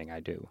in the writing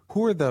I do.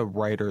 Who are the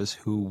writers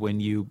who,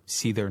 when you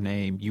see their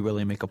name, you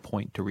really make a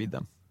point to read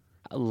them?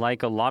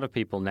 Like a lot of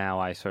people now,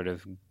 I sort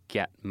of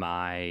get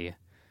my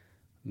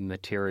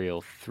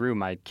material through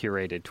my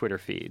curated Twitter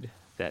feed.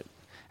 That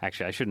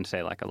actually, I shouldn't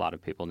say like a lot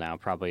of people now.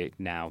 Probably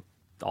now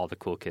all the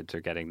cool kids are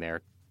getting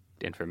their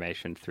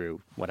information through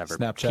whatever.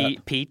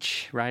 Snapchat.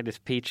 Peach, right? Is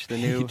Peach the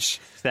new?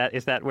 Is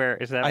that where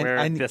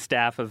the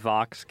staff of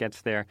Vox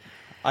gets their?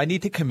 I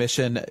need to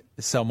commission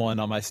someone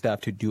on my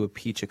staff to do a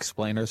Peach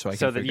explainer so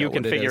that you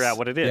can figure out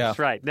what it is. Yeah.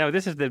 Right. No,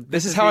 this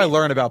is how I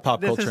learn about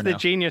pop culture now. This is the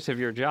genius of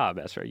your job,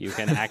 Ezra. You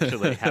can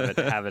actually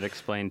have it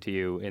explained to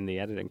you in the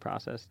editing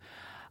process.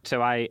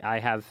 So I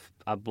have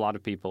a lot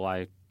of people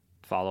I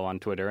follow on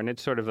Twitter, and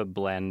it's sort of a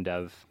blend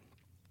of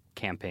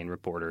campaign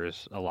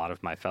reporters, a lot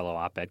of my fellow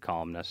op-ed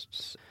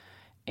columnists,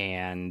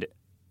 and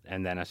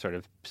then a sort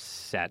of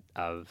set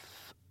of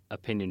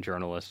opinion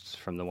journalists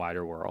from the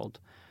wider world.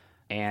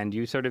 And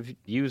you sort of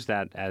use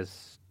that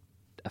as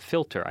a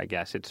filter, I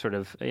guess. It's sort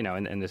of,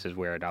 and this is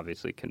where it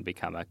obviously can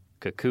become a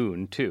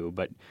cocoon too,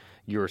 but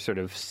you're sort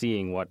of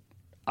seeing what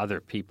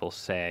other people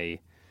say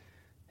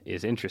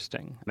is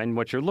interesting. And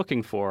what you're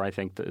looking for, I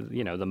think,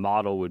 the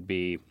model would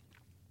be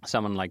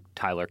someone like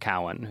Tyler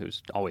Cowen,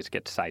 who's always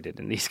gets cited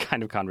in these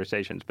kind of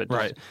conversations, but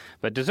Right.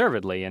 but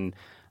deservedly. And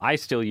I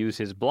still use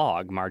his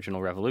blog,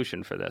 Marginal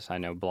Revolution, for this. I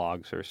know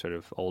blogs are sort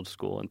of old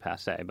school and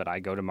passé, but I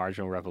go to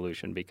Marginal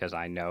Revolution because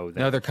I know that...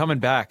 No, they're coming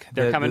back.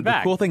 They're coming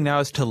back. The cool thing now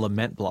is to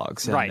lament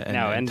blogs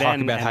and talk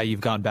about how you've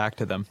gone back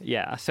to them.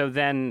 Yeah. So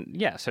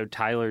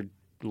Tyler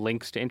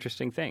links to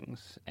interesting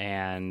things.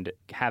 And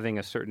having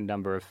a certain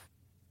number of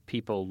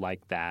people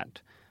like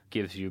that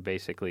gives you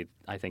basically,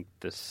 I think,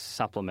 the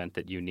supplement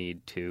that you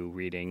need to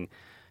reading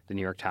the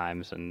New York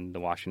Times and the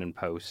Washington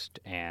Post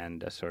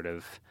and a sort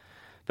of...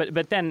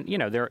 But then,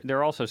 there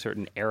are also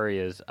certain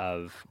areas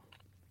of,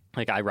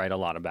 like, I write a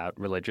lot about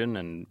religion,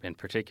 and in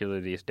particular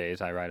these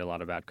days I write a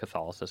lot about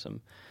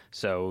Catholicism.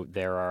 So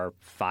there are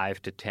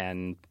 5 to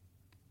 10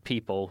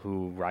 people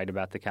who write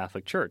about the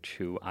Catholic Church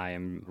who I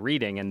am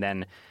reading, and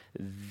then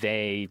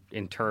they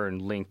in turn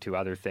link to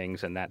other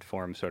things, and that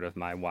forms sort of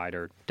my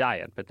wider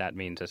diet. But that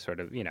means a sort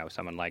of,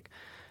 someone like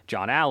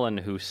John Allen,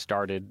 who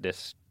started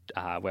this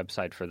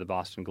website for the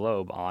Boston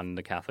Globe on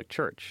the Catholic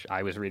Church.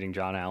 I was reading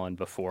John Allen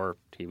before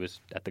he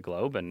was at the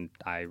Globe, and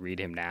I read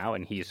him now,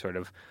 and he's sort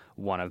of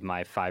one of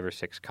my 5 or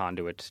 6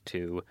 conduits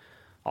to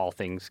all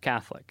things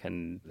Catholic.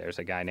 And there's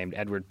a guy named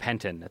Edward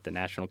Penton at the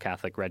National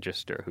Catholic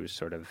Register who's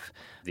sort of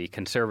the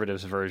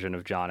conservatives' version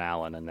of John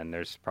Allen, and then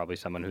there's probably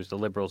someone who's the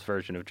liberals'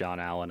 version of John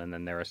Allen, and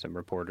then there are some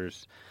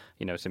reporters,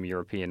 some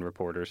European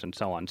reporters and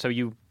so on. So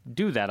you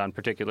do that on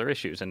particular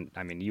issues. And,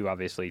 I mean, you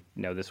obviously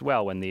know this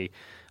well. When the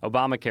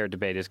Obamacare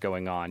debate is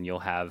going on, you'll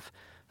have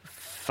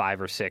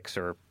 5 or 6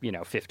 or,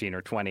 15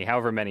 or 20,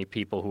 however many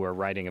people who are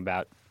writing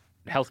about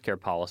healthcare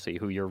policy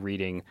who you're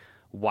reading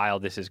while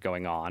this is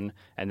going on,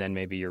 and then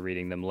maybe you're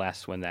reading them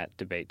less when that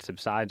debate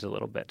subsides a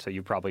little bit. So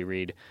you probably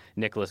read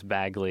Nicholas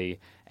Bagley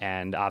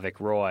and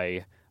Avik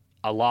Roy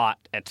a lot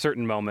at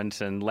certain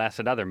moments and less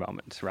at other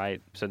moments,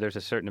 right? So there's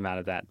a certain amount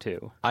of that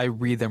too. I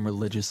read them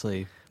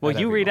religiously. Well,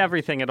 you read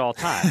everything at all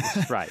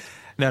times, right?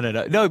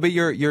 No, but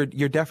you're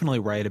definitely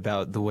right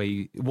about the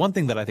way one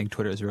thing that I think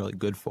Twitter is really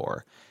good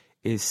for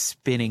is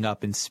spinning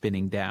up and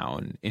spinning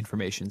down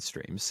information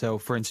streams. So,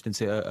 for instance,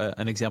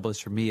 an example is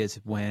for me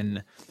is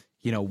when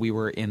we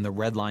were in the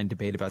red line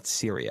debate about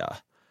Syria.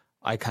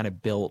 I kind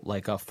of built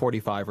like a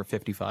 45 or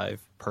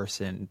 55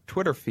 person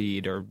Twitter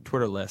feed or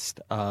Twitter list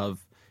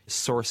of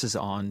sources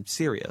on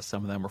Syria.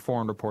 Some of them were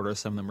foreign reporters,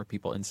 some of them were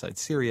people inside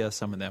Syria,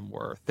 some of them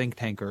were think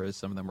tankers,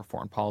 some of them were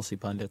foreign policy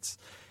pundits.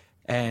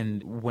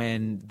 And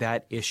when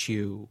that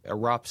issue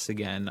erupts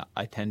again,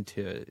 I tend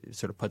to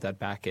sort of put that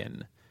back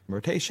in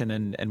rotation,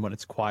 and when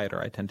it's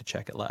quieter, I tend to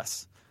check it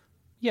less.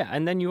 Yeah,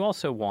 and then you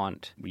also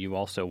want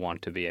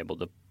to be able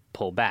to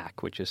pull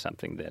back, which is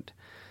something that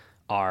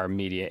our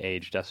media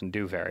age doesn't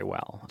do very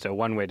well. So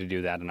one way to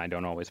do that, and I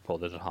don't always pull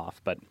this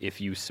off, but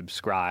if you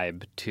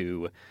subscribe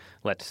to,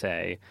 let's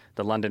say,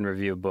 the London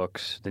Review of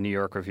Books, the New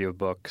York Review of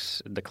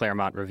Books, the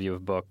Claremont Review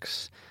of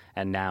Books,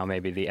 and now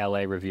maybe the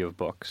LA Review of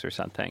Books or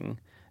something,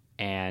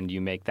 and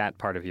you make that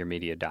part of your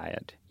media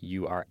diet,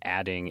 you are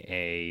adding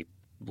a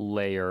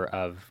layer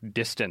of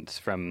distance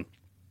from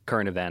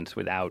current events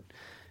without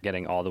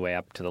getting all the way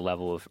up to the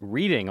level of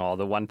reading all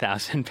the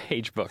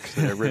 1,000-page books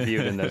that are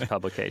reviewed in those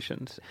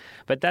publications.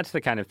 But that's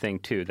the kind of thing,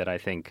 too, that I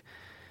think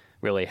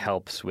really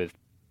helps with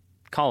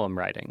column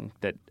writing,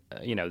 that,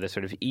 the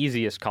sort of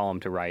easiest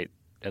column to write,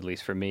 at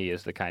least for me,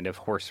 is the kind of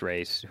horse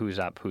race, who's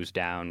up, who's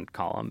down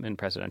column in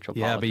presidential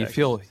politics. Yeah, but you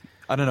feel,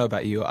 I don't know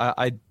about you,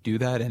 I do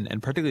that,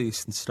 and particularly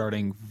since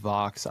starting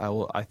Vox,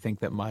 I think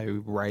that my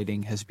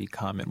writing has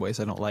become, in ways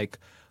I don't like,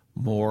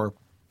 more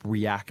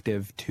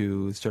reactive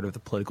to sort of the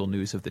political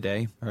news of the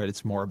day. Right?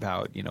 It's more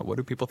about, what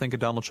do people think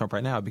of Donald Trump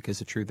right now? Because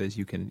the truth is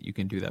you can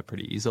do that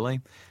pretty easily.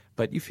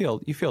 But you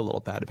feel a little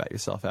bad about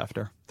yourself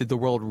after. Did the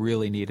world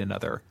really need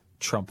another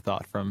Trump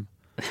thought from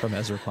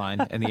Ezra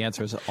Klein? And the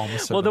answer is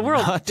almost certainly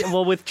not.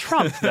 Well, with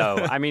Trump, though,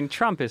 I mean,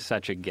 Trump is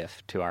such a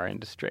gift to our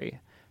industry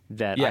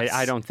that yes.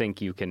 I don't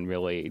think you can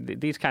really –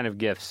 these kind of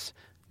gifts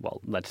 – well,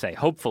 let's say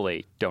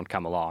hopefully don't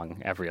come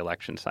along every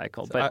election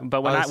cycle.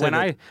 But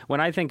when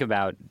I think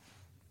about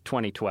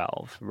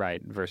 2012,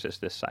 right, versus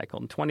this cycle.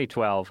 In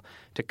 2012,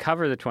 to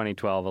cover the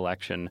 2012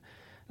 election,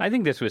 I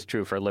think this was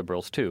true for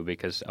liberals too,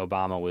 because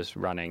Obama was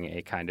running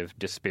a kind of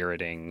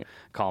dispiriting,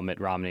 call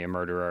Mitt Romney a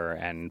murderer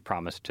and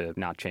promise to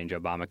not change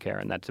Obamacare,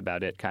 and that's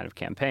about it kind of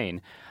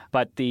campaign.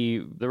 But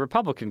the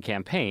Republican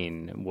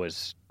campaign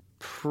was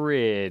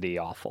pretty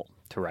awful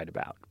to write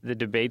about. The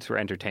debates were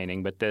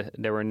entertaining, but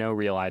there were no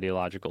real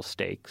ideological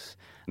stakes.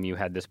 You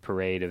had this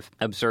parade of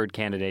absurd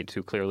candidates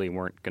who clearly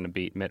weren't going to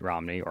beat Mitt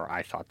Romney, or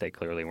I thought they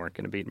clearly weren't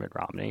going to beat Mitt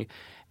Romney.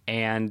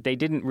 And they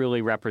didn't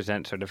really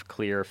represent sort of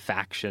clear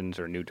factions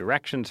or new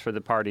directions for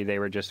the party. They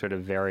were just sort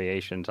of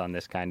variations on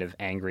this kind of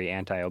angry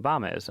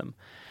anti-Obamaism.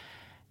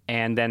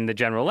 And then the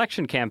general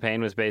election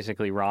campaign was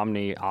basically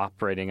Romney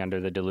operating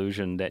under the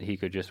delusion that he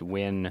could just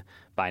win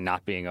by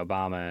not being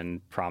Obama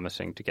and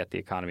promising to get the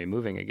economy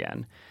moving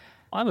again.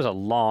 Well, that was a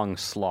long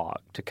slog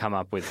to come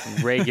up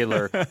with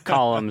regular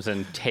columns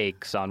and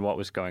takes on what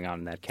was going on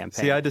in that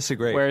campaign. See, I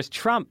disagree. Whereas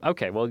Trump,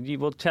 okay, well, you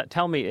will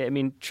tell me, I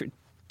mean,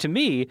 to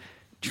me,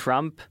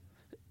 Trump,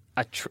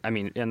 on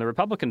the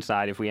Republican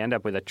side, if we end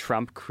up with a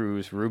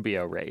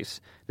Trump-Cruz-Rubio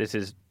race, this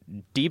is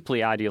deeply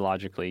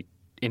ideologically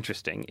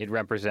interesting. It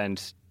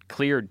represents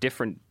clear,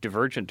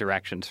 divergent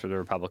directions for the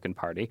Republican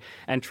Party.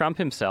 And Trump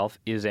himself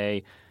is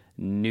a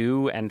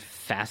new and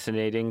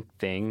fascinating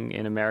thing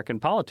in American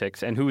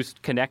politics, and who's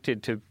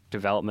connected to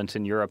developments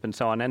in Europe and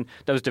so on. And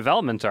those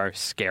developments are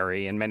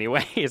scary in many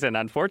ways and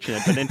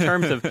unfortunate. But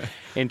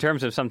in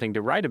terms of something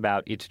to write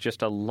about, it's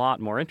just a lot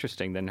more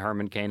interesting than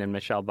Herman Cain and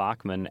Michelle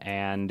Bachmann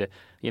and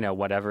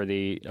whatever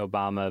the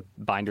Obama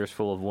binders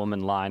full of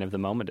woman line of the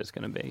moment is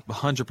going to be.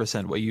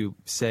 100%. What you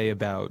say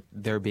about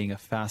there being a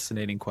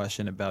fascinating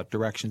question about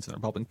directions in the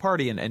Republican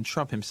Party and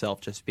Trump himself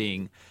just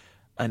being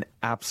an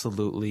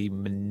absolutely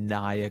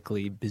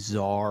maniacally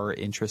bizarre,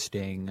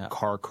 interesting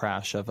car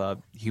crash of a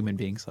human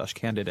being /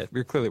 candidate.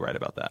 You're clearly right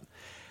about that.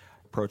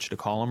 Approach to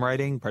column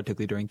writing,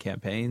 particularly during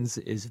campaigns,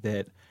 is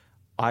that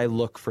I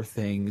look for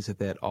things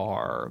that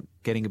are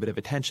getting a bit of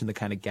attention, the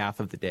kind of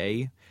gaffe of the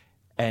day,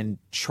 and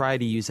try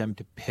to use them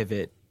to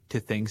pivot to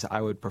things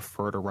I would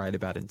prefer to write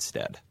about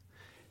instead.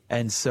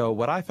 And so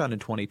what I found in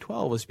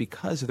 2012 was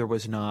because there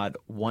was not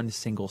one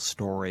single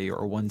story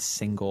or one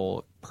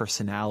single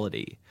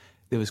personality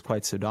that was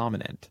quite so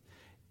dominant,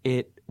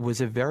 it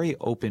was a very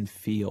open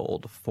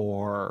field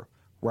for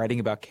writing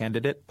about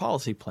candidate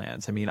policy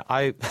plans. I mean,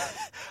 I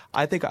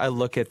think I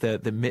look at the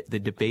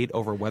debate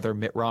over whether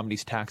Mitt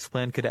Romney's tax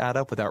plan could add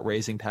up without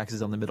raising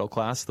taxes on the middle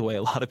class the way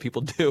a lot of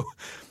people do.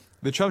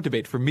 The Trump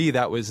debate, for me,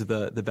 that was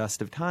the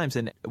best of times.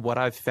 And what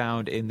I've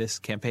found in this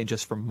campaign,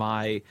 just from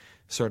my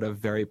sort of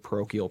very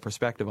parochial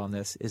perspective on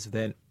this, is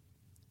that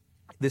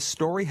this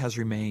story has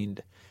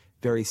remained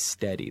very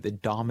steady. The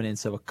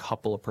dominance of a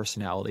couple of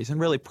personalities, and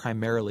really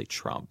primarily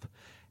Trump,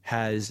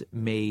 has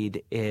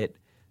made it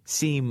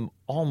seem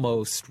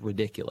almost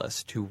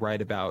ridiculous to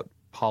write about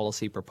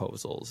policy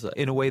proposals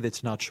in a way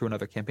that's not true in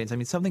other campaigns. I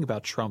mean, something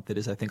about Trump that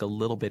is, I think, a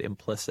little bit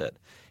implicit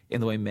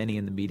in the way many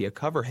in the media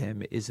cover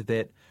him is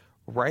that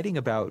writing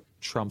about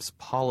Trump's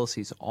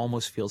policies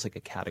almost feels like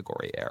a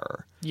category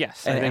error.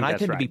 Yes, I think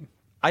that's right.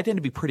 I tend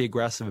to be pretty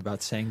aggressive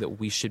about saying that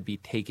we should be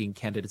taking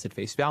candidates at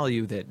face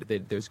value,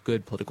 that there's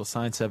good political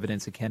science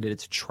evidence that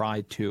candidates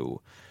try to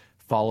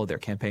follow their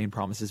campaign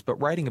promises. But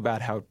writing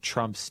about how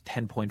Trump's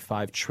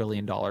 $10.5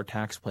 trillion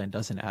tax plan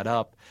doesn't add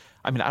up,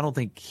 I mean, I don't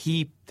think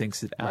he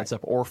thinks it adds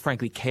up or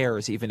frankly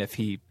cares, even if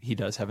he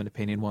does have an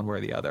opinion one way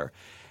or the other.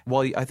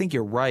 Well, I think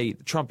you're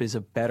right. Trump is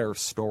a better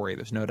story.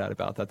 There's no doubt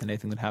about that than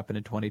anything that happened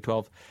in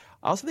 2012.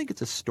 I also think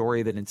it's a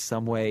story that in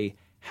some way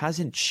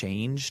hasn't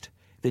changed,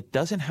 that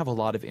doesn't have a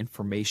lot of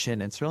information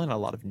and certainly not a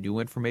lot of new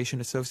information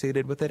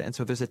associated with it. And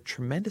so there's a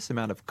tremendous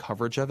amount of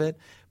coverage of it,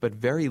 but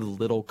very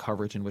little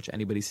coverage in which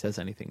anybody says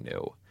anything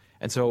new.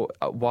 And so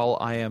while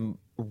I am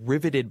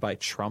riveted by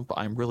Trump,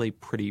 I'm really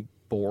pretty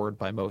bored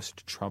by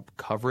most Trump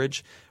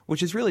coverage,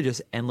 which is really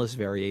just endless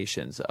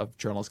variations of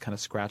journalists kind of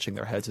scratching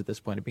their heads at this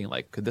point and being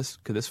like, could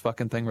this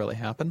fucking thing really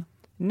happen?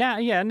 Now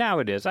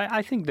it is.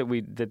 I think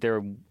that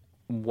there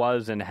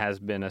was and has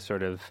been a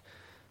sort of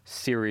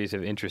series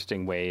of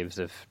interesting waves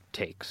of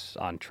takes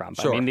on Trump.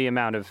 Sure. I mean, the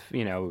amount of,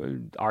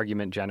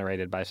 argument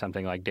generated by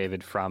something like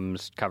David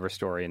Frum's cover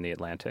story in The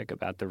Atlantic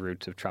about the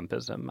roots of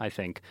Trumpism. I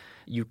think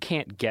you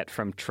can't get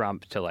from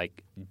Trump to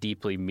like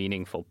deeply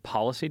meaningful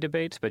policy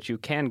debates, but you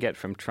can get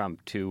from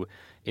Trump to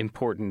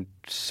important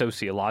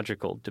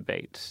sociological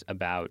debates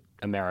about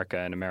America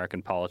and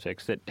American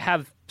politics that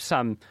have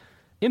some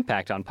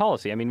impact on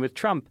policy. I mean, with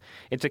Trump,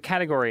 it's a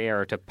category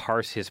error to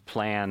parse his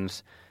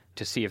plans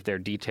to see if their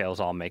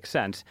details all make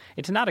sense.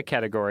 It's not a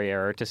category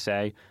error to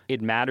say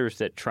it matters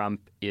that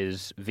Trump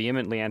is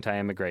vehemently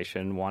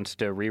anti-immigration, wants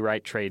to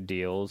rewrite trade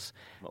deals,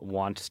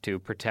 wants to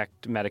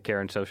protect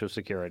Medicare and Social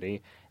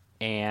Security,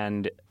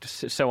 and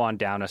so on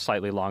down a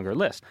slightly longer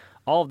list.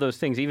 All of those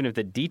things, even if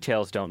the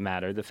details don't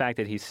matter, the fact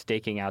that he's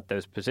staking out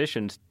those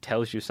positions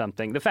tells you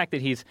something. The fact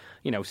that he's,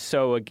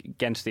 so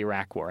against the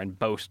Iraq War and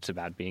boasts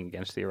about being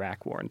against the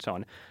Iraq War and so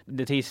on,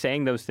 that he's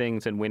saying those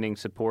things and winning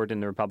support in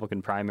the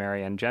Republican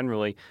primary and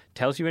generally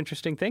tells you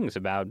interesting things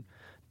about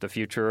the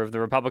future of the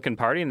Republican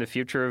Party and the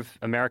future of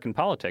American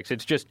politics.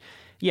 It's just,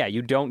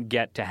 you don't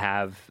get to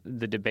have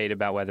the debate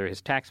about whether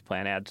his tax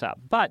plan adds up.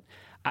 But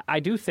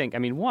I do think,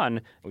 one,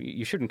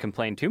 you shouldn't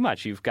complain too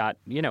much. You've got,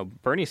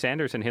 Bernie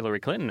Sanders and Hillary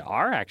Clinton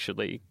are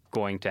actually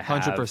going to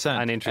have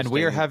 100%. An interesting and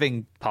we are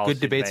having good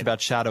debates debate about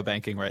shadow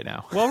banking right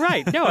now. Well,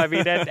 right. No,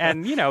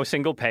 and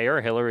single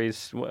payer,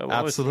 Hillary's,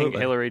 Absolutely.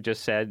 Hillary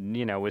just said,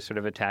 was sort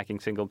of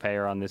attacking single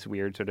payer on this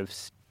weird sort of,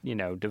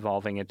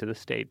 devolving it to the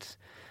states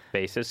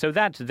basis. So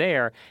that's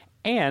there.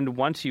 And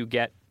once you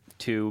get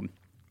to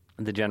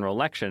the general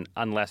election,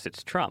 unless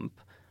it's Trump,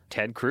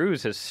 Ted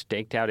Cruz has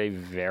staked out a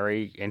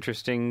very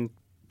interesting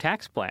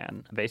tax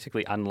plan,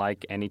 basically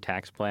unlike any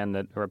tax plan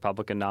that a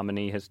Republican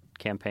nominee has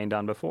campaigned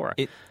on before.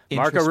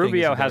 Marco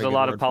Rubio has a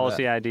lot of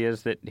policy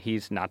ideas that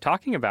he's not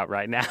talking about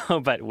right now,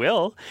 but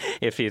will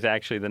if he's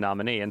actually the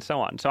nominee, and so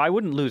on. So I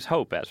wouldn't lose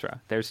hope,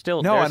 Ezra. There's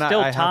still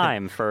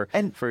time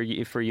for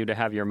you to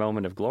have your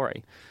moment of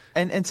glory.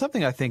 And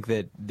something I think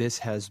that this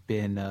has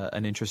been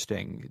an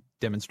interesting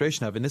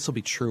demonstration of, and this will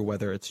be true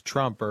whether it's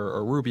Trump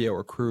or Rubio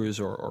or Cruz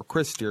or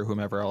Christie or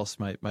whomever else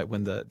might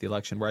win the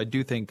election, where I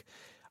do think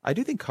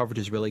coverage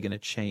is really going to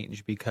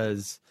change,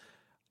 because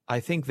I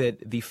think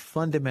that the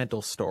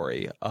fundamental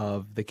story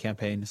of the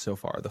campaign so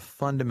far, the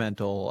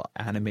fundamental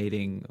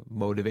animating,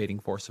 motivating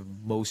force of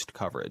most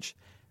coverage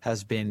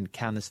has been,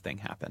 can this thing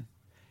happen?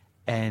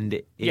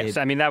 And yes,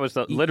 I mean, that was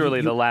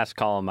literally the last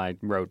column I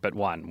wrote, but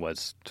one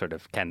was sort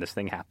of, can this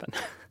thing happen?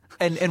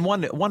 And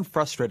one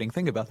frustrating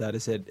thing about that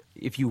is that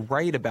if you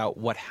write about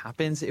what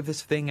happens if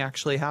this thing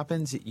actually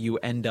happens, you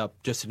end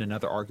up just in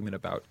another argument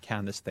about,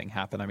 can this thing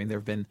happen? I mean, there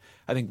have been,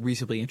 I think,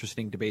 reasonably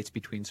interesting debates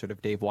between sort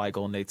of Dave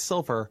Weigel and Nate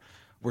Silver,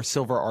 where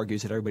Silver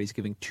argues that everybody's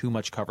giving too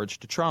much coverage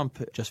to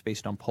Trump just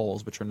based on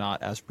polls, which are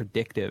not as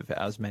predictive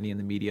as many in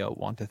the media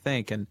want to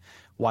think. And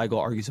Weigel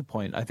argues a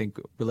point, I think,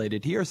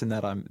 related to yours, and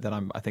that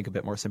I'm I think a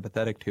bit more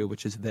sympathetic to,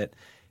 which is that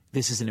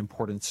this is an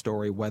important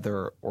story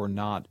whether or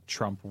not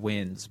Trump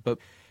wins. But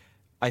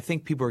I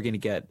think people are going to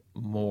get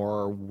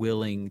more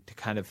willing to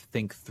kind of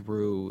think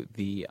through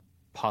the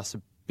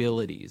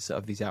possibilities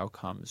of these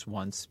outcomes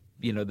once,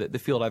 you know, the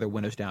field either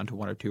winnows down to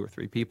one or two or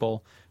three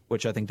people,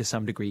 which I think to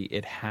some degree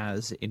it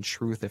has in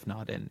truth, if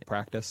not in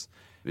practice,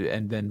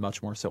 and then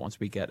much more so once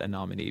we get a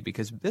nominee.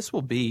 Because this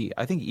will be,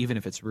 I think, even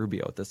if it's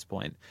Rubio at this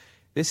point,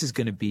 this is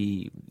going to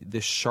be the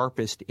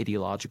sharpest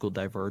ideological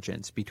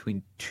divergence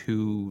between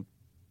two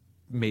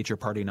major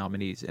party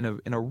nominees in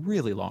a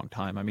really long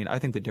time. I mean, I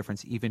think the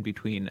difference even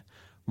between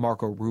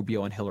Marco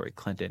Rubio and Hillary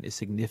Clinton is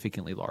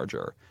significantly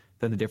larger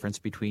than the difference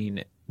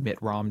between Mitt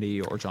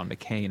Romney or John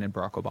McCain and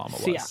Barack Obama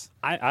was. See,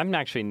 I'm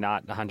actually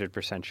not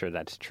 100% sure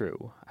that's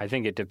true. I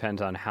think it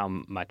depends on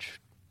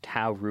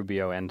how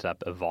Rubio ends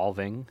up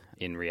evolving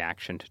in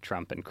reaction to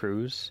Trump and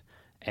Cruz,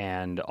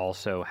 and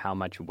also how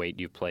much weight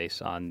you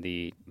place on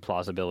the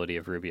plausibility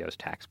of Rubio's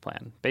tax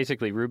plan.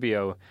 Basically,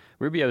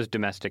 Rubio's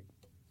domestic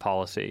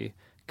policy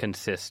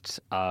consists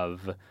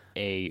of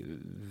a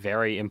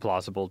very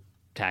implausible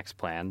tax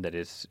plan that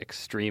is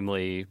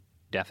extremely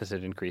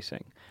deficit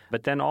increasing.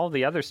 But then all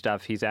the other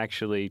stuff, he's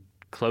actually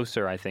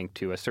closer, I think,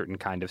 to a certain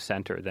kind of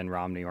center than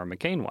Romney or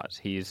McCain was.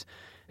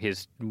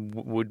 His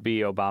would-be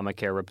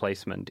Obamacare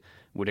replacement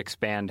would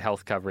expand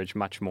health coverage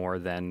much more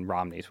than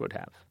Romney's would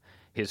have.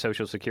 His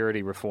Social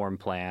Security reform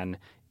plan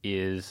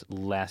is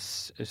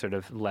less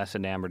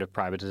enamored of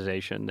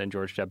privatization than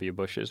George W.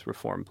 Bush's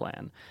reform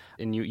plan.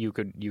 And you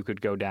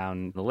could go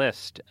down the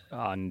list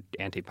on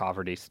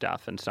anti-poverty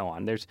stuff and so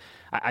on.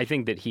 I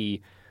think that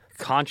he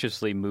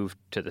consciously moved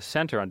to the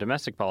center on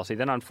domestic policy.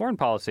 Then on foreign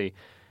policy,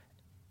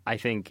 I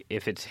think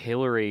if it's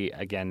Hillary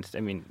against,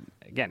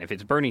 if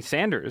it's Bernie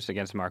Sanders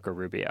against Marco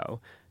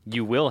Rubio,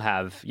 you will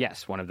have,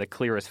 yes, one of the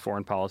clearest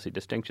foreign policy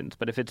distinctions.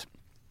 But if it's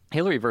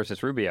Hillary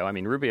versus Rubio,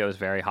 Rubio is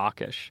very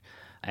hawkish,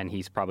 and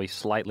he's probably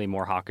slightly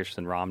more hawkish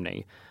than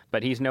Romney,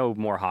 but he's no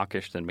more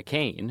hawkish than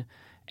McCain,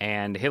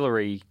 and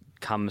Hillary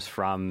comes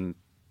from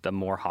the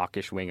more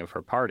hawkish wing of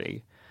her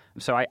party.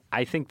 So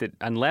I think that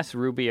unless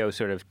Rubio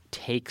sort of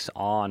takes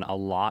on a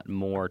lot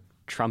more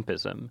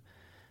Trumpism,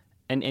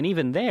 and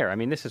even there,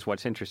 this is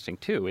what's interesting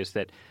too, is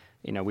that,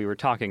 we were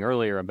talking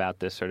earlier about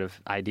this sort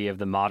of idea of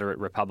the moderate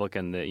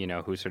Republican,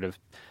 who's sort of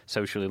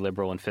socially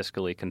liberal and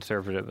fiscally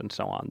conservative and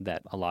so on,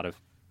 that a lot of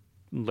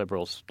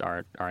liberals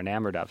are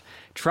enamored of.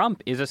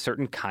 Trump is a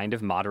certain kind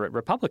of moderate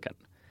Republican.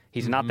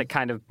 He's not the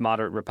kind of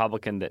moderate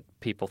Republican that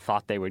people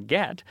thought they would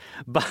get,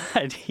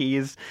 but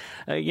he's,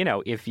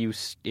 if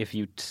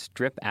you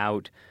strip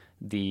out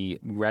the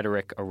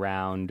rhetoric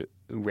around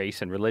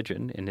race and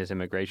religion in his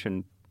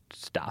immigration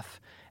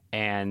stuff,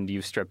 and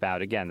you strip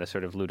out, again, the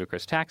sort of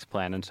ludicrous tax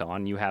plan and so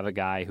on, you have a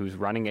guy who's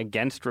running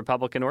against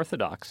Republican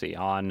orthodoxy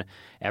on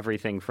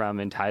everything from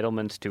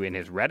entitlements to, in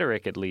his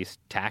rhetoric at least,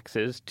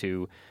 taxes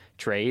to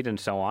trade and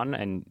so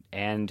on,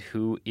 and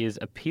who is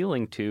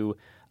appealing to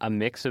a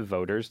mix of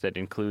voters that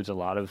includes a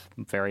lot of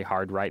very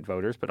hard right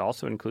voters, but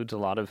also includes a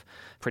lot of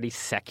pretty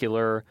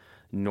secular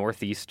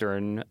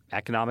northeastern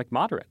economic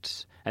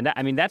moderates.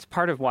 And that's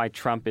part of why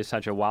Trump is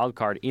such a wild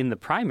card in the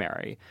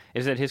primary,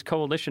 is that his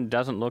coalition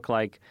doesn't look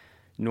like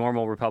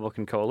normal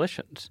Republican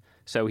coalitions.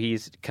 So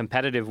he's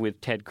competitive with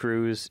Ted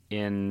Cruz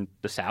in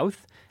the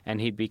South, and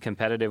he'd be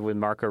competitive with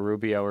Marco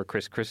Rubio or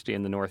Chris Christie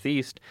in the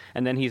Northeast,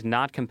 and then he's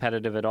not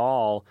competitive at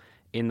all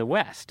in the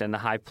West and the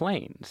High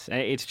Plains.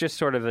 It's just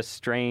sort of a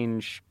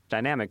strange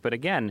dynamic. But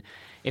again,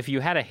 if you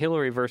had a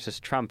Hillary versus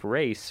Trump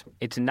race,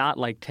 it's not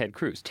like Ted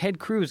Cruz. Ted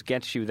Cruz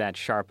gets you that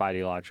sharp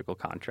ideological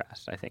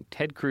contrast, I think.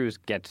 Ted Cruz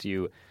gets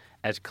you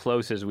as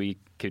close as we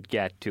could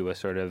get to a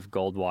sort of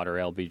Goldwater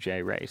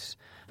LBJ race.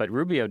 But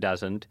Rubio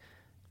doesn't,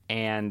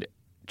 and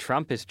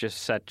Trump is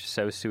just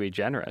so sui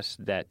generis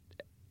that,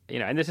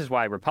 and this is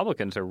why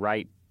Republicans are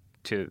right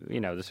to,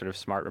 the sort of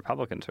smart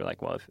Republicans who are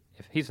like, well,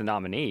 if he's the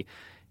nominee,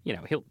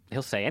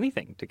 he'll say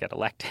anything to get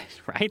elected,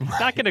 right? He's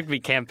not going to be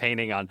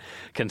campaigning on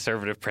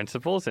conservative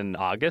principles in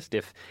August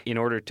if, in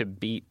order to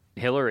beat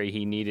Hillary,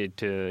 he needed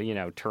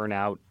to, turn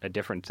out a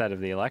different set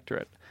of the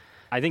electorate.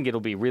 I think it'll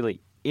be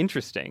really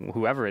interesting,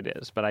 whoever it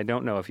is, but I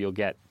don't know if you'll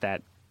get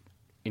that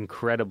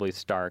incredibly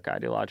stark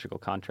ideological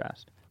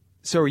contrast.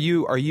 So do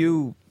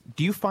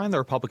you find the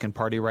Republican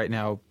Party right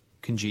now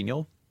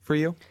congenial for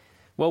you?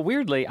 Well,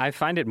 weirdly, I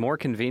find it more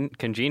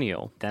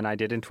congenial than I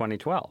did in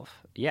 2012.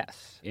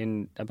 Yes,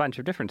 in a bunch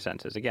of different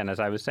senses. Again, as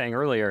I was saying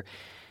earlier,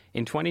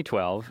 in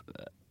 2012,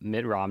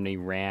 Mitt Romney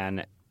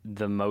ran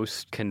the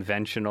most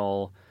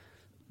conventional,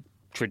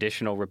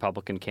 traditional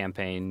Republican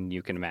campaign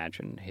you can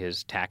imagine.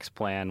 His tax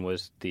plan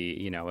was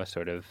a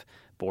sort of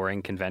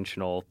boring,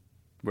 conventional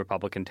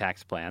Republican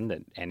tax plan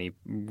that any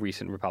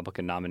recent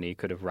Republican nominee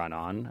could have run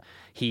on.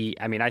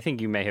 I think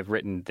you may have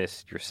written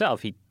this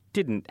yourself. He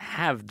didn't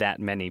have that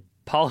many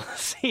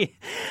policy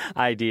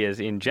ideas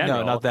in general.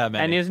 No, not that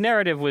many. And his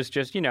narrative was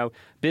just,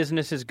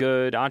 business is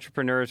good,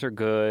 entrepreneurs are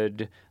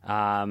good,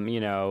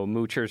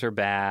 moochers are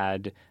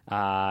bad,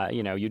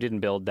 you didn't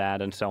build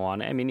that, and so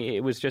on. I mean,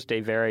 it was just a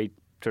very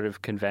sort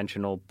of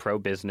conventional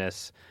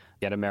pro-business,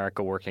 get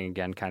America working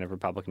again kind of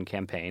Republican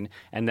campaign.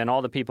 And then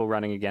all the people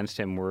running against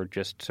him were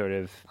just sort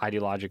of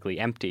ideologically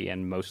empty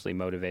and mostly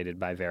motivated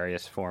by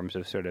various forms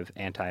of sort of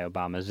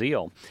anti-Obama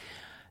zeal.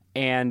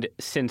 And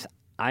since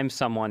I'm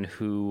someone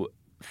who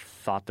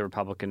thought the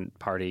Republican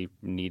Party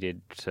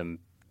needed some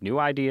new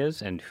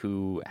ideas and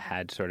who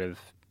had sort of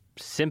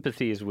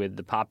sympathies with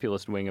the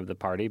populist wing of the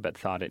party but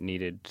thought it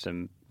needed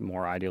some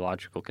more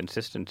ideological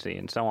consistency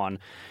and so on,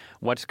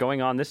 what's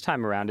going on this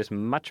time around is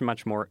much,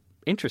 much more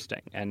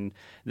interesting. And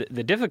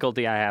the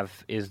difficulty I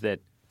have is that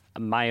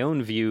my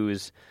own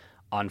views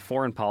on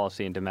foreign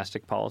policy and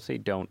domestic policy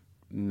don't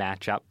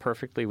match up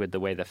perfectly with the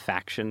way the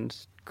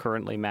factions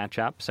currently match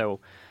up.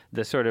 So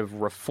the sort of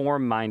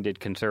reform-minded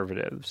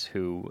conservatives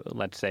who,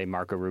 let's say,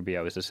 Marco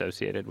Rubio is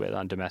associated with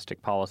on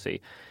domestic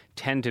policy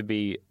tend to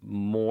be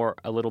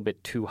a little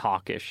bit too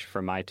hawkish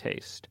for my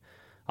taste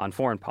on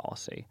foreign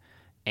policy.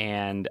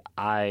 And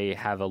I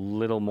have a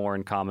little more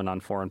in common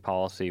on foreign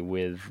policy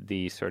with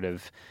the sort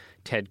of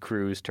Ted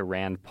Cruz to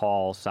Rand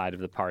Paul side of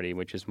the party,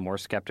 which is more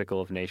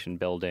skeptical of nation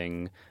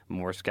building,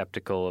 more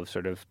skeptical of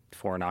sort of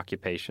foreign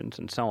occupations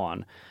and so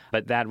on.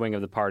 But that wing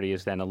of the party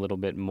is then a little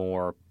bit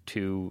more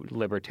too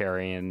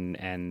libertarian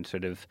and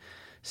sort of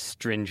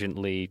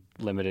stringently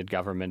limited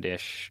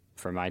government-ish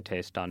for my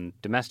taste on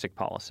domestic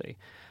policy.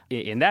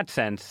 In that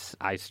sense,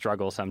 I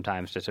struggle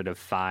sometimes to sort of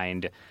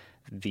find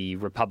the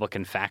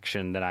Republican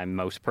faction that I'm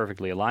most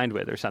perfectly aligned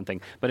with or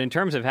something. But in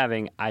terms of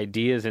having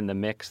ideas in the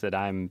mix that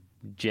I'm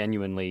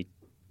genuinely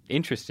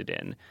interested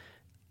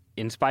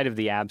in spite of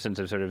the absence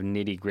of sort of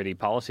nitty-gritty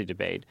policy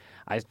debate,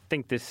 I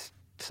think this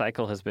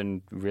cycle has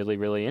been really,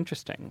 really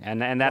interesting.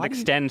 And that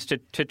extends to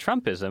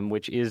Trumpism,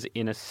 which is,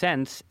 in a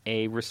sense,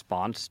 a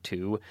response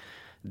to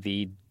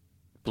the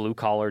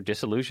blue-collar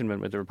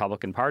disillusionment with the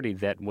Republican Party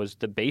that was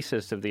the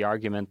basis of the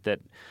argument that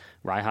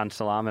Reihan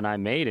Salam and I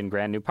made in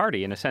Grand New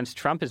Party. In a sense,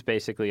 Trump is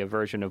basically a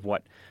version of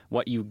what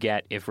you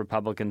get if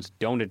Republicans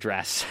don't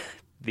address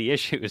the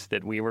issues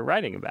that we were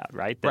writing about,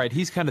 right? Right.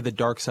 He's kind of the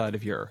dark side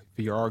of your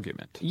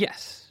argument.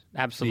 Yes.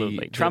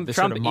 Absolutely. Trump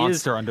sort of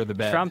monster under the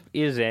bed. Trump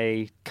is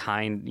a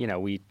kind,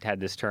 we had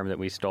this term that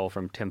we stole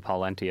from Tim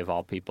Pawlenty of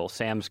all people,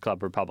 Sam's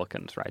Club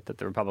Republicans, right? That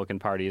the Republican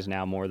Party is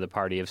now more the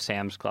party of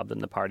Sam's Club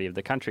than the party of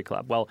the country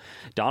club. Well,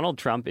 Donald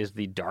Trump is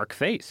the dark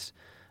face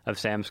of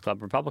Sam's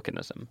Club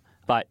Republicanism.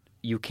 But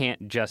you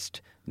can't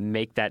just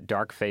make that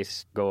dark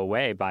face go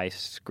away by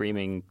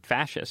screaming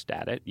fascist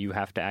at it. You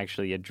have to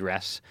actually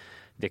address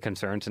the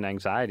concerns and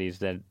anxieties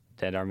that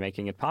are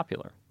making it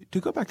popular. To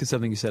go back to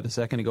something you said a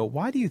second ago,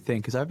 why do you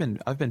think, because I've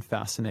been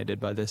fascinated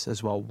by this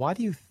as well, why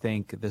do you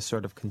think this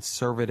sort of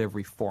conservative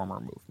reformer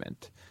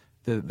movement,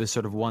 the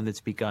sort of one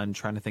that's begun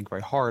trying to think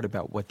very hard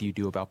about what do you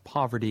do about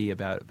poverty,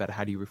 about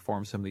how do you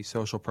reform some of these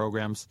social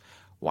programs,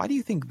 why do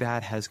you think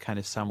that has kind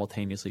of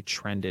simultaneously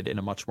trended in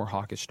a much more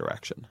hawkish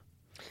direction?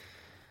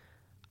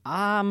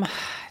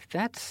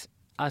 That's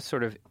a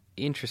sort of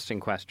interesting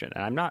question,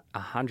 and I'm not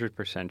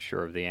 100%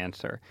 sure of the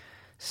answer.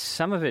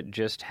 Some of it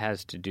just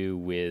has to do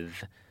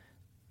with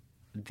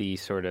the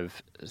sort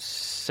of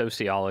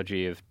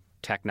sociology of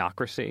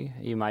technocracy,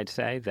 you might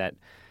say, that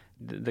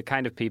the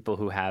kind of people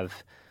who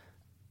have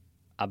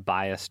a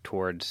bias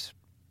towards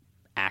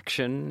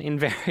action in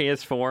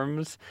various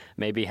forms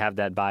maybe have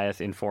that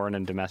bias in foreign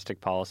and domestic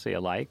policy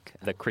alike.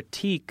 The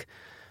critique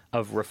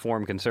of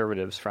reform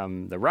conservatives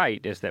from the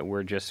right is that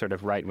we're just sort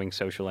of right-wing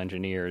social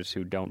engineers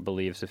who don't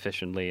believe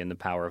sufficiently in the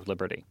power of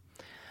liberty.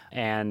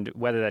 And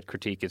whether that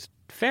critique is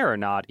fair or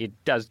not, it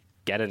does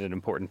get at an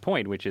important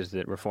point, which is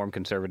that reform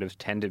conservatives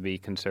tend to be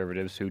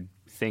conservatives who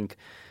think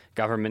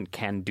government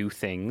can do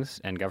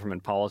things and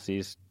government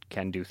policies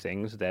can do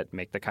things that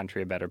make the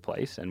country a better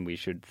place, and we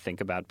should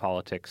think about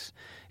politics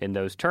in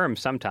those terms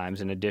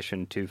sometimes, in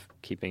addition to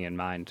keeping in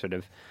mind sort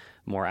of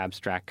more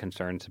abstract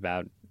concerns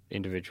about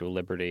individual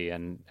liberty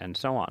and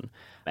so on.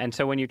 And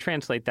so when you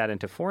translate that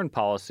into foreign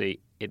policy,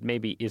 it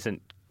maybe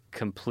isn't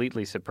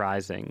completely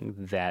surprising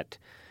that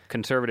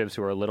conservatives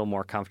who are a little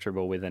more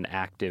comfortable with an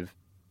active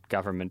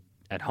government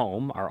at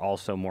home are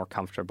also more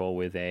comfortable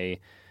with a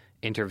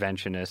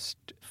interventionist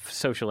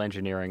social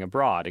engineering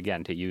abroad,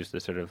 again, to use the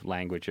sort of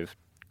language of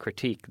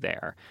critique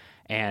there.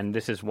 And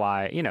this is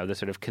why, the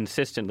sort of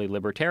consistently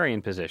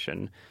libertarian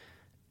position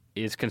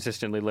is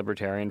consistently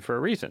libertarian for a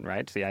reason, right?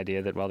 It's the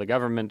idea that, the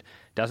government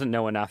doesn't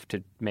know enough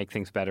to make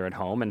things better at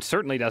home and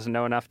certainly doesn't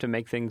know enough to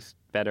make things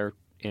better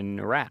in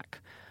Iraq.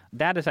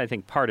 That is, I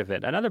think, part of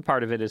it. Another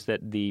part of it is that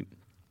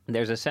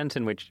there's a sense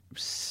in which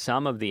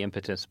some of the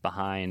impetus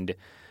behind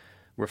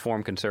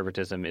reform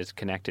conservatism is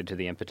connected to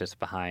the impetus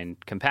behind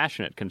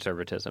compassionate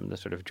conservatism, the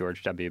sort of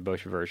George W.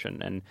 Bush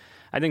version. And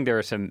I think there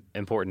are some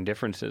important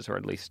differences, or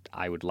at least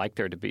I would like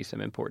there to be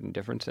some important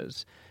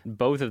differences.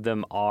 Both of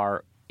them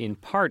are in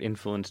part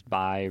influenced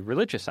by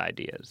religious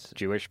ideas,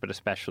 Jewish but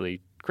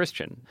especially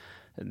Christian.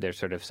 There's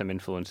sort of some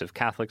influence of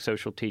Catholic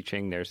social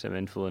teaching. There's some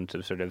influence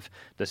of sort of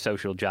the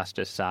social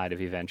justice side of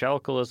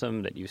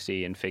evangelicalism that you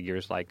see in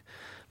figures like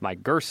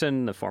Mike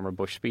Gerson, the former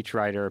Bush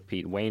speechwriter,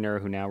 Pete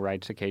Wehner, who now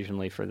writes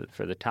occasionally for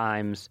the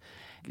Times.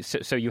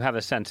 So you have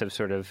a sense of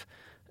sort of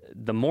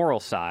the moral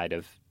side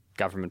of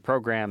government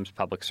programs,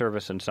 public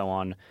service, and so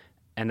on,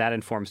 and that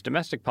informs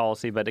domestic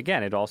policy. But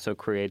again, it also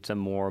creates a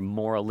more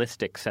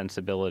moralistic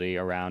sensibility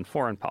around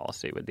foreign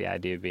policy, with the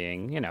idea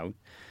being,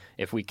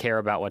 if we care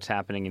about what's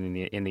happening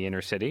in the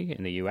inner city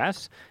in the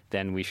U.S.,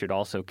 then we should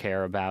also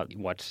care about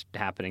what's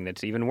happening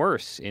that's even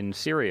worse in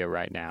Syria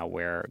right now,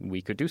 where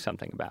we could do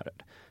something about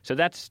it. So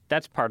that's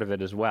part of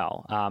it as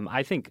well.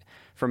 I think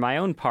for my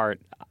own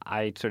part,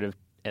 I sort of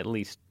at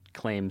least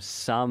claim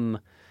some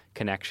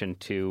connection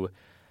to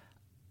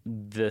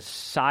the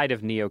side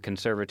of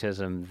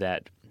neoconservatism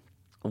that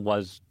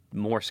was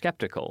more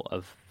skeptical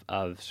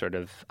of sort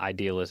of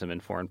idealism in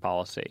foreign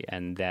policy,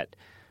 and that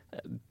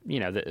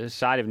the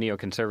side of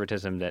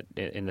neoconservatism that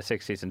in the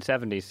 60s and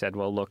 70s said,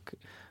 well, look,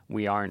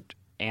 we aren't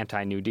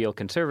anti-New Deal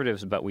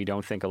conservatives, but we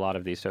don't think a lot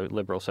of these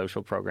liberal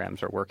social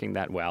programs are working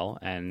that well,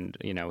 and,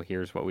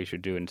 here's what we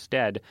should do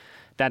instead.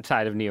 That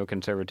side of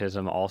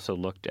neoconservatism also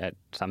looked at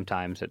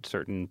sometimes at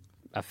certain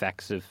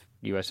effects of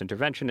U.S.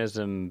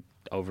 interventionism,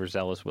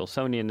 overzealous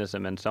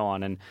Wilsonianism, and so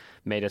on, and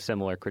made a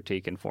similar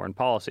critique in foreign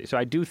policy. So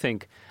I don't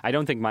think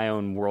my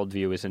own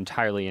worldview is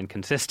entirely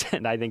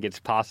inconsistent. I think it's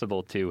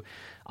possible to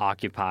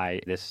occupy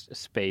this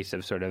space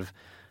of sort of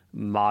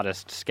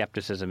modest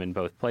skepticism in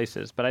both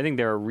places. But I think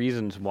there are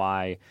reasons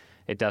why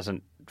it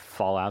doesn't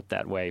fall out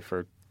that way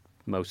for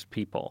most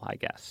people, I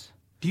guess.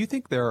 Do you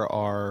think there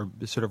are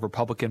sort of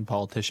Republican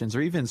politicians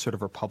or even sort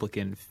of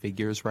Republican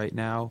figures right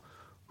now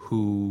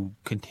who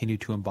continue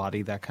to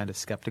embody that kind of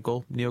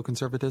skeptical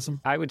neoconservatism?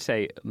 I would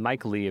say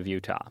Mike Lee of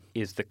Utah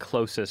is the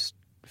closest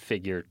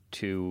figure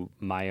to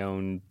my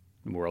own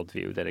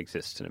worldview that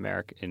exists in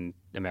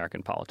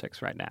American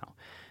politics right now.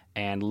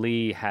 And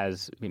Lee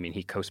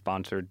he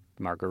co-sponsored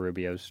Marco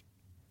Rubio's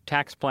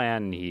tax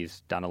plan.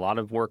 He's done a lot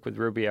of work with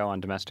Rubio on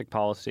domestic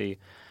policy,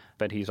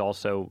 but he's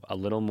also a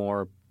little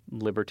more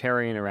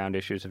libertarian around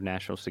issues of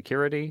national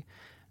security.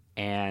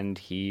 And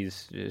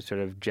he's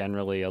sort of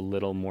generally a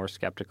little more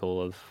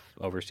skeptical of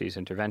overseas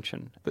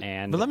intervention. But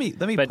let me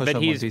push on one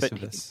piece of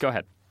this. Go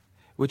ahead.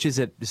 Which is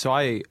that, so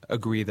I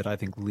agree that I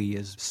think Lee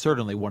is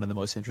certainly one of the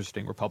most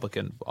interesting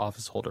Republican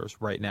office holders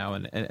right now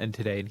and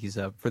today. And he's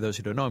for those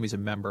who don't know him, he's a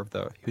member of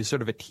he was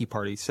sort of a Tea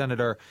Party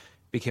senator,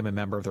 became a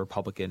member of the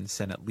Republican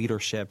Senate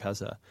leadership,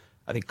 has a,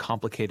 I think,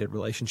 complicated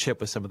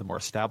relationship with some of the more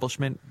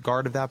establishment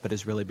guard of that, but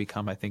has really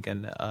become, I think,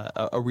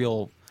 a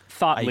real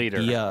thought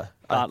leader.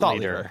 Thought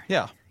leader.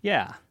 Yeah.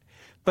 Yeah.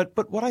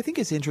 But what I think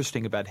is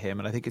interesting about him,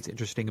 and I think it's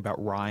interesting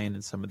about Ryan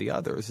and some of the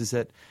others, is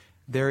that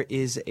there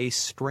is a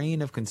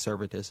strain of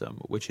conservatism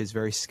which is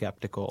very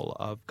skeptical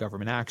of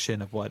government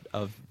action,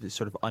 of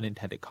sort of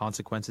unintended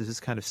consequences, this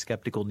kind of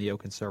skeptical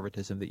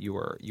neoconservatism that you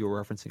were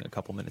referencing a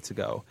couple minutes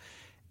ago.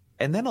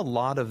 And then a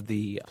lot of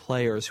the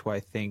players who I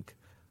think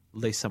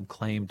lay some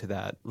claim to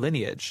that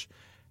lineage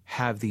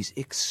have these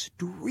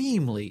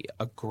extremely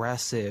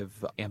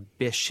aggressive,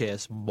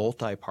 ambitious,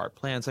 multi-part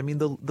plans. I mean,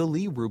 the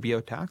Lee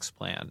Rubio tax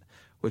plan,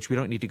 which we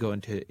don't need to go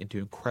into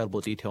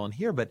incredible detail in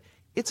here, but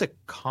it's a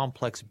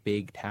complex,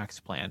 big tax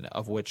plan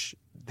of which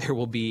there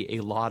will be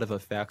a lot of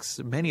effects,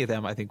 many of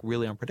them I think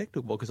really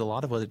unpredictable because a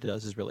lot of what it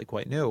does is really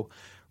quite new.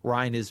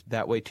 Ryan is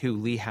that way too.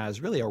 Lee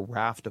has really a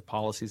raft of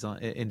policies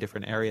in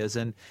different areas.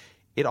 And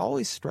it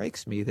always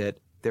strikes me that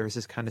there's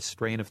this kind of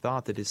strain of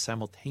thought that is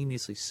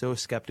simultaneously so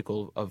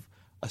skeptical of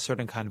a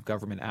certain kind of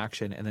government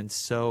action and then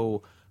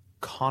so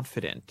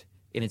confident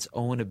in its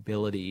own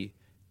ability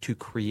to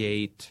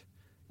create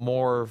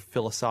more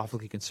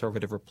philosophically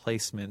conservative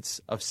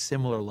replacements of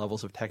similar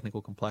levels of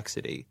technical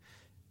complexity.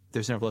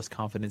 There's nevertheless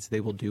confidence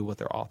they will do what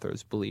their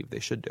authors believe they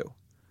should do.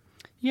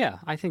 Yeah,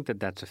 I think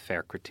that's a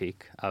fair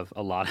critique of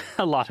a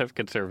lot of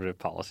conservative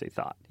policy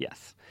thought,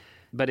 yes.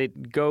 But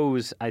it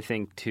goes, I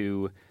think,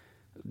 to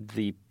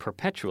the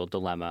perpetual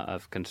dilemma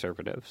of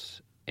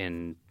conservatives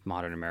in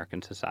modern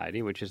American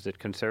society, which is that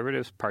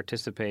conservatives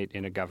participate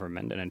in a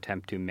government and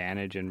attempt to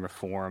manage and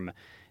reform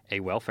a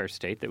welfare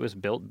state that was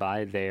built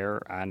by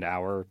their and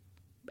our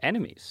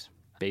enemies.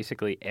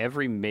 Basically,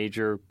 every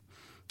major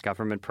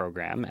government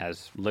program,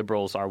 as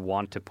liberals are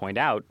wont to point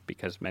out,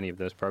 because many of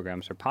those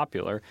programs are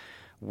popular,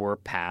 were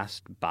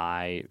passed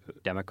by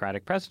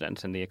Democratic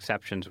presidents, and the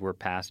exceptions were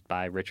passed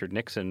by Richard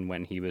Nixon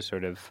when he was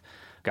sort of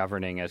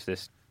governing as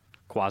this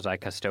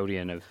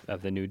quasi-custodian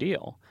of the New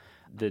Deal.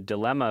 The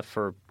dilemma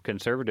for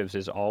conservatives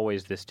is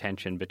always this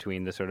tension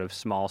between the sort of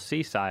small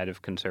c side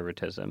of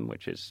conservatism,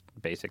 which is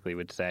basically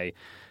would say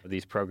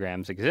these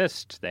programs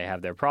exist, they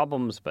have their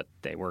problems, but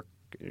they work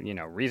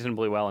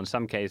reasonably well in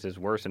some cases,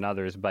 worse in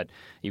others, but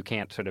you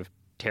can't sort of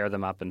tear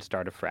them up and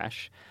start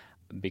afresh,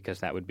 because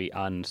that would be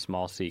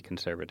unsmall c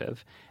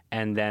conservative.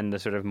 And then the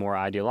sort of more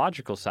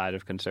ideological side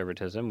of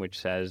conservatism, which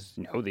says,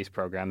 no, these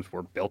programs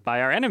were built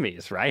by our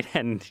enemies, right?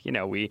 And,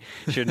 we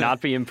should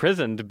not be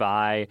imprisoned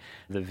by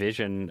the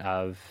vision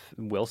of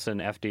Wilson,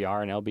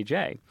 FDR, and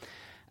LBJ.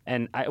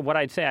 And what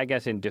I'd say, I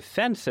guess, in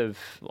defense of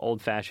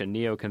old-fashioned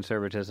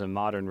neoconservatism,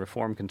 modern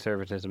reform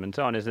conservatism, and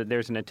so on, is that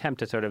there's an attempt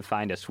to sort of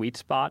find a sweet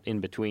spot in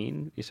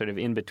between. You're sort of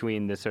in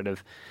between this sort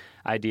of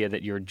idea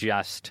that you're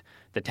just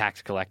the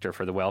tax collector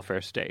for the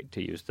welfare state,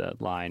 to use the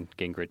line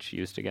Gingrich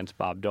used against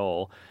Bob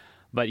Dole.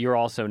 But you're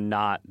also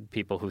not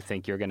people who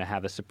think you're going to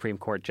have a Supreme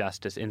Court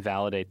justice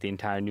invalidate the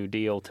entire New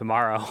Deal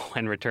tomorrow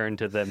and return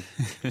to the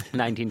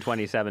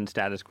 1927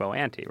 status quo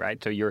ante,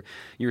 right? So you're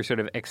sort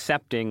of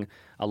accepting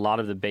a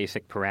lot of the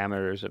basic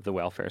parameters of the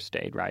welfare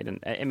state, right? And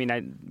I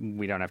mean,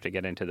 we don't have to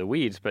get into the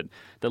weeds, but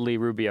the Lee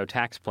Rubio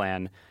tax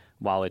plan,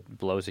 while it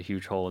blows a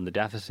huge hole in the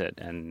deficit,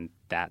 and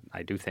that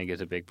I do think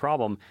is a big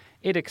problem,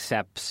 it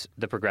accepts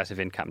the progressive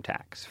income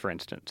tax, for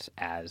instance,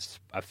 as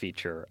a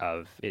feature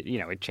of it.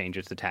 It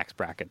changes the tax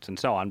brackets and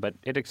so on, but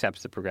it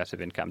accepts the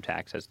progressive income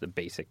tax as the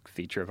basic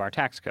feature of our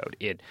tax code.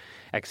 It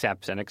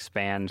accepts and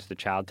expands the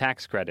child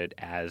tax credit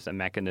as a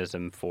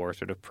mechanism for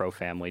sort of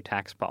pro-family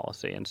tax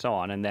policy and so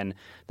on. And then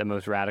the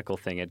most radical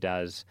thing it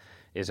does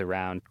is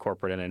around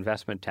corporate and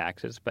investment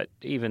taxes. But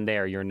even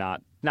there, you're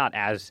not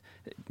as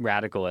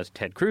radical as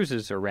Ted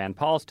Cruz's or Rand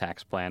Paul's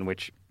tax plan,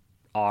 which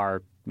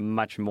are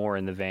much more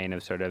in the vein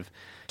of sort of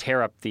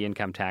tear up the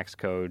income tax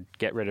code,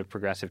 get rid of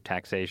progressive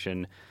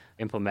taxation,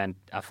 implement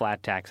a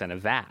flat tax and a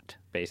VAT,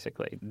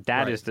 basically.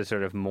 That is the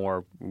sort of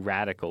more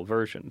radical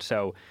version.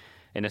 So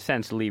in a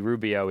sense, Lee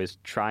Rubio is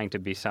trying to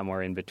be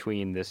somewhere in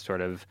between this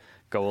sort of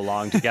go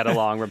along to get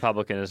along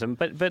Republicanism.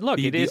 But look,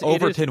 the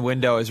Overton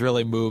window has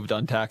really moved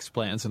on tax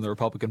plans in the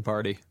Republican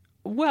Party.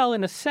 Well,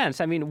 in a sense,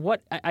 I mean,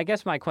 I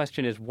guess my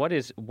question is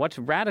what's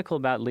radical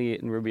about Lee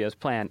and Rubio's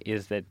plan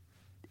is that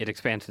it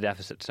expands the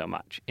deficit so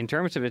much. In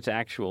terms of its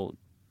actual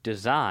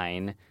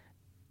design,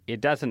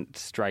 it doesn't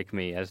strike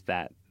me as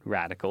that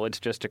radical. It's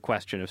just a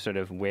question of sort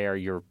of where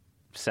you're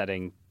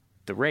setting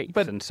the rates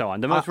and so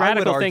on. The most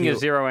radical thing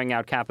is zeroing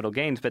out capital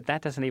gains, but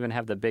that doesn't even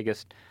have the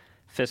biggest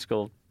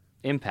fiscal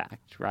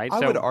impact, right?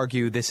 I would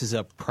argue this is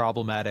a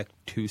problematic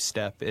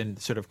two-step in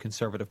sort of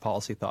conservative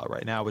policy thought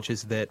right now, which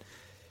is that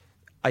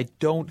I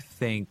don't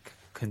think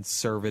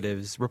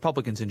conservatives,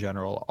 Republicans in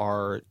general,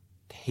 are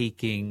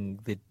taking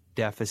the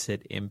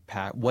deficit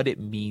impact, what it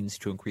means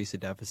to increase the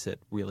deficit,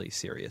 really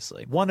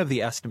seriously. One of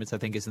the estimates, I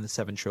think, is in the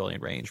 $7 trillion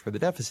range for the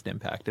deficit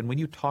impact. And when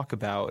you talk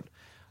about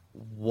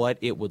what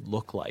it would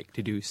look like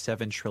to do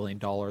 $7 trillion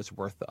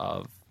worth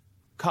of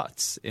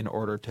cuts in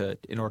order to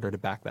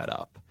back that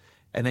up,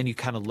 and then you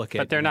kind of look at.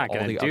 But they're not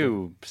going to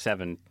do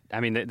seven. I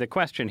mean, the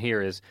question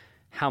here is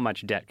how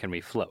much debt can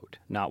we float,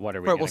 not what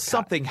are we going to cut. Well,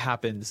 something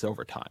happens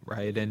over time,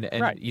 right? And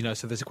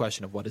so there's a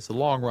question of what is the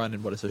long run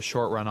and what is the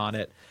short run on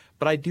it.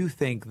 But I do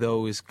think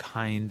those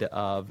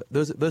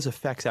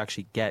effects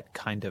actually get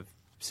kind of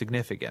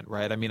significant,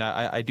 right? I mean,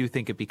 I do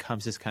think it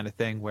becomes this kind of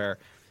thing where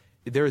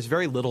there is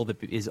very little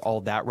that is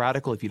all that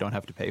radical if you don't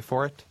have to pay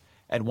for it.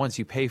 And once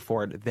you pay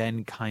for it,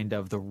 then kind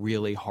of the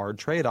really hard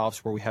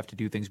trade-offs where we have to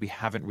do things we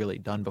haven't really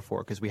done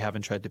before because we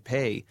haven't tried to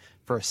pay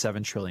for a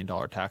 $7 trillion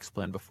tax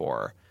plan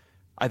before.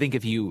 I think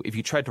if you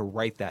tried to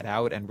write that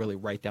out and really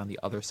write down the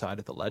other side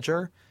of the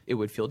ledger, it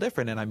would feel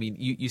different. And I mean,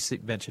 you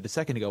mentioned a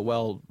second ago,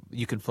 well,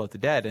 you can float the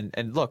debt.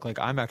 And look, like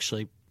I'm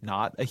actually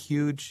not a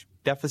huge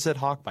deficit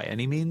hawk by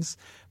any means,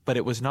 but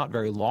it was not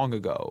very long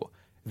ago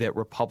that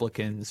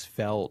Republicans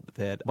felt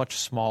that much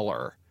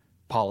smaller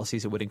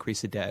policies that would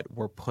increase the debt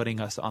were putting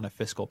us on a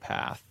fiscal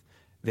path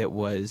that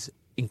was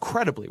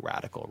incredibly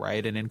radical,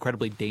 right? An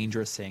incredibly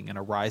dangerous thing and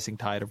a rising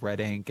tide of red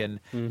ink. And,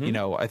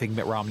 I think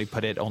Mitt Romney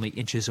put it only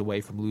inches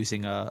away from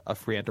losing a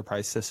free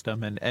enterprise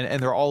system. And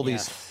there are all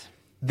these.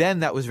 Then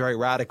that was very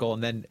radical.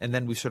 And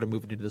then we sort of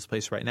moved into this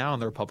place right now in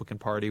the Republican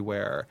Party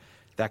where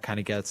that kind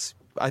of gets,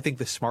 I think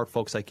the smart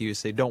folks like you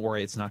say, don't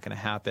worry, it's not going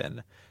to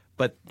happen.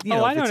 But, if it's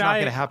not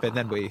going to happen,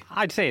 then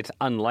I'd say it's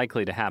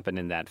unlikely to happen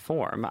in that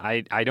form.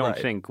 I don't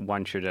think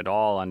one should at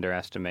all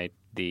underestimate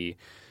the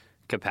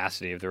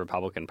capacity of the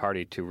Republican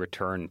Party to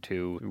return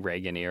to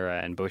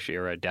Reagan-era and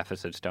Bush-era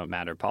deficits don't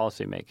matter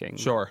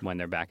policymaking when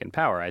they're back in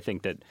power. I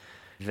think that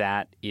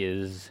that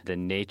is the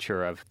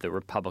nature of the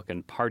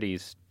Republican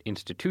Party's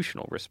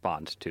institutional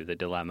response to the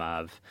dilemma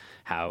of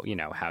how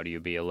do you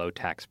be a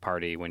low-tax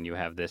party when you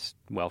have this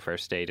welfare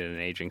state and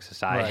an aging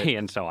society, right,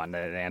 and so on. The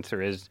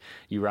answer is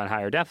you run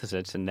higher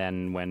deficits, and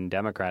then when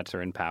Democrats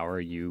are in power,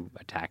 you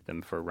attack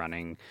them for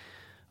running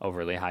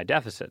overly high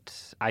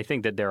deficits. I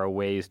think that there are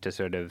ways to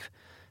sort of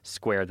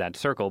square that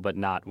circle, but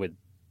not with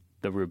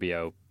the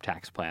Rubio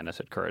tax plan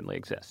as it currently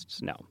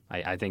exists. No,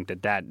 I think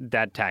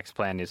that tax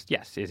plan is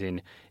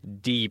in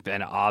deep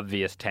and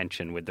obvious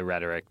tension with the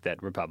rhetoric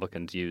that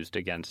Republicans used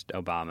against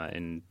Obama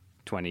in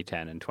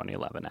 2010 and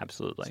 2011.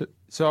 Absolutely.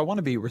 So I want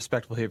to be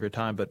respectful of your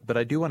time, but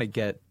I do want to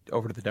get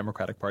over to the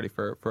Democratic Party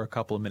for a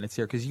couple of minutes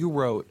here, because you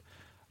wrote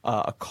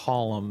a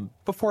column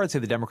before I'd say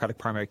the Democratic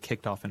primary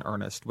kicked off in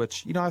earnest,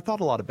 which I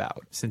thought a lot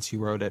about since you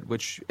wrote it.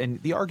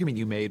 And the argument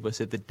you made was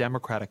that the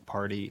Democratic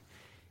Party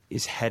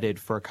is headed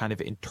for a kind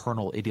of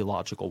internal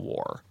ideological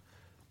war,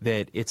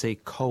 that it's a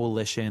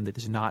coalition that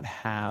does not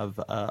have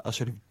a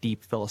sort of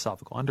deep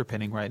philosophical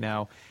underpinning right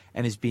now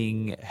and is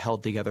being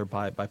held together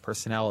by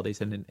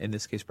personalities, and in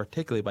this case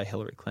particularly by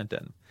Hillary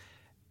Clinton.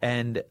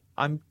 And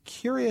I'm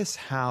curious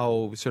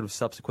how sort of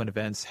subsequent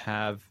events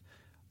have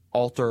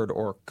altered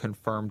or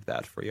confirmed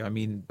that for you. I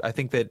mean, I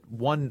think that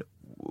when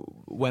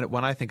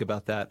I think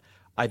about that,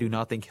 I do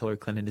not think Hillary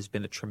Clinton has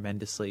been a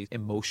tremendously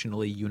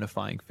emotionally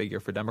unifying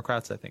figure for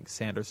Democrats. I think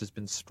Sanders has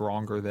been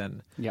stronger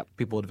than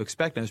people would have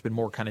expected. There's been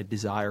more kind of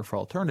desire for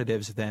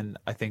alternatives than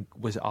I think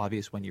was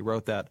obvious when you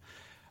wrote that.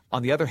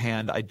 On the other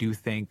hand, I do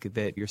think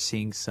that you're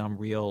seeing some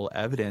real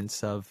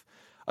evidence of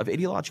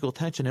ideological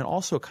tension, and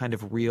also kind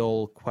of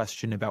real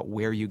question about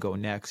where you go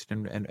next,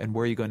 and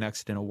where you go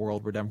next in a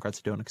world where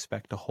Democrats don't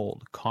expect to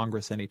hold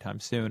Congress anytime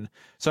soon.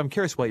 So I'm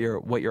curious what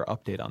your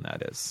update on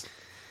that is.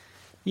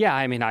 Yeah,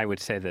 I mean, I would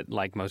say that,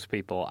 like most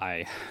people,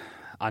 I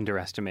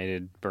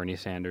underestimated Bernie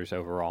Sanders'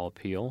 overall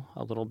appeal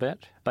a little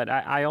bit. But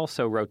I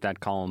also wrote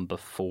that column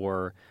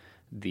before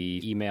the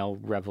email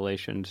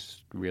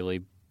revelations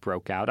really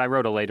broke out. I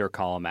wrote a later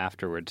column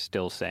afterwards,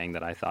 still saying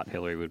that I thought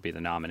Hillary would be the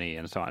nominee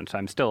and so on. So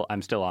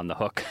I'm still on the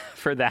hook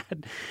for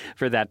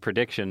that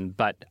prediction.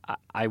 But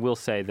I will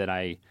say that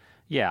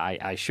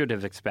I should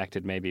have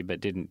expected maybe, but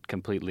didn't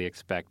completely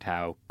expect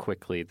how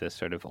quickly this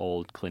sort of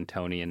old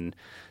Clintonian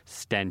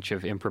stench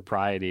of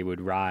impropriety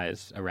would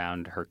rise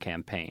around her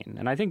campaign.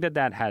 And I think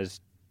that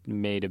has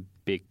made a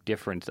big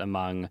difference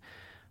among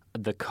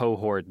the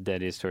cohort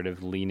that is sort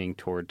of leaning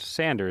towards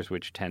Sanders,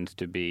 which tends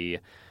to be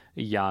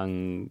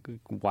young,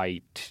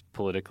 white,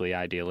 politically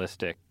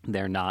idealistic.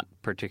 They're not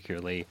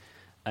particularly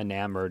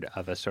enamored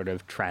of a sort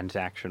of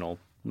transactional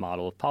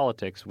model of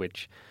politics,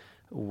 which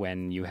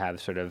when you have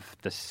sort of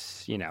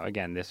this,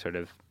 this sort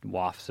of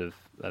wafts of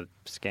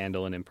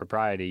scandal and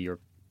impropriety, you're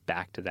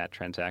back to that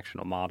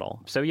transactional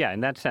model. So, yeah, in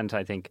that sense,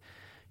 I think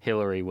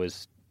Hillary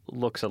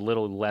looks a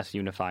little less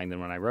unifying than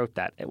when I wrote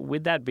that.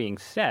 With that being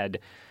said,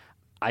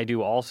 I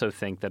do also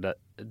think that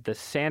the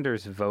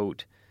Sanders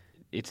vote,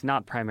 it's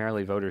not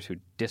primarily voters who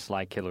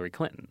dislike Hillary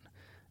Clinton.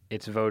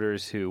 It's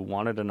voters who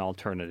wanted an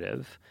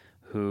alternative,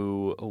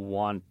 who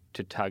want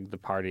to tug the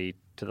party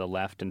to the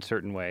left in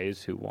certain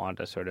ways, who want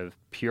a sort of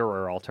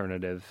purer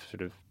alternative,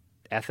 sort of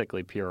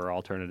ethically purer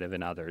alternative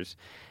in others.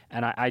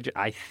 And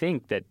I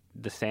think that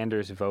the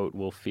Sanders vote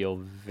will feel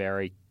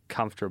very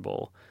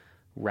comfortable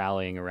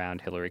rallying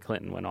around Hillary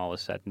Clinton when all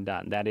is said and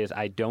done. That is,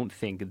 I don't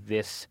think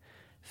this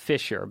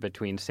fissure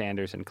between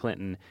Sanders and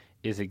Clinton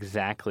is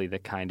exactly the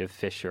kind of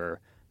fissure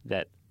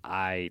that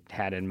I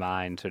had in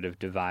mind sort of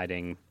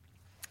dividing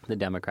the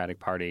Democratic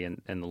Party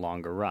in the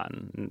longer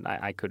run.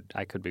 I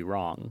could be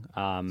wrong.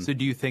 So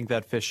do you think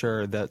that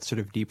fissure, that sort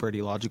of deeper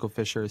ideological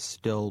fissure, is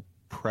still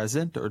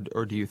present,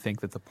 or do you think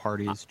that the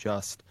party is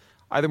just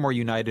either more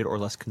united or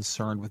less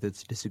concerned with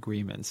its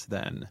disagreements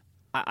than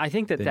I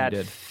think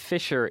that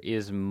fissure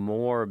is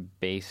more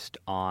based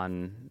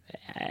on,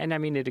 and I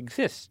mean it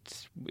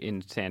exists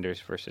in Sanders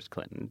versus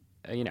Clinton.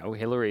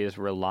 Hillary is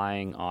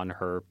relying on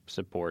her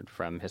support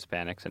from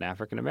Hispanics and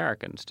African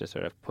Americans to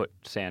sort of put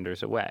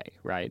Sanders away,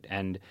 right?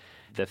 And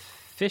the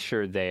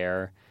fissure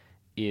there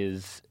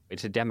it's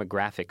a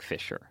demographic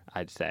fissure,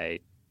 I'd say,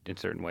 in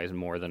certain ways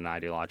more than an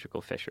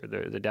ideological fissure.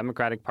 The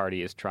Democratic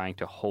Party is trying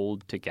to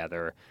hold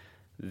together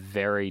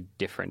very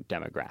different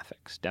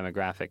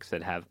demographics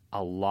that have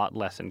a lot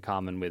less in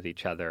common with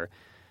each other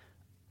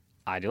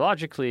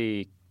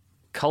ideologically,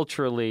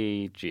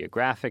 culturally,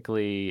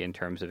 geographically, in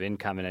terms of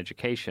income and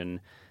education,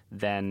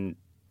 than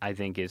I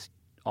think is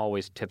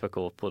always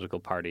typical of political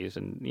parties.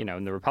 And,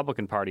 and the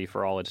Republican Party,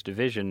 for all its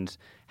divisions,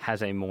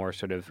 has a more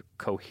sort of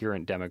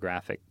coherent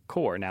demographic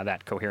core. Now,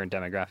 that coherent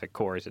demographic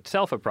core is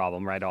itself a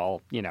problem, right?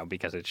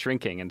 Because it's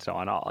shrinking and so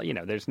on.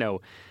 There's no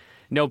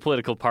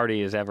political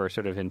party is ever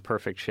sort of in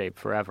perfect shape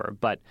forever.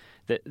 But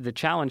the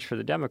challenge for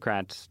the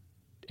Democrats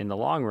in the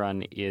long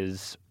run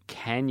is,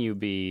 can you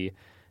be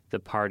the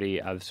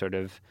party of sort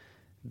of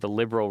the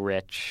liberal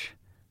rich,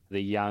 the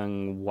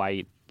young,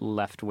 white,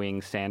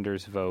 left-wing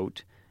Sanders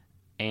vote,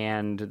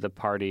 and the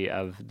party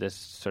of this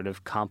sort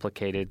of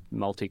complicated,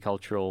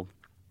 multicultural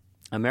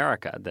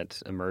America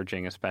that's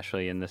emerging,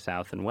 especially in the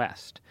South and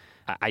West.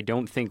 I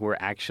don't think we're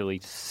actually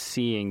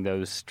seeing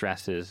those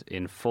stresses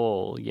in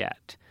full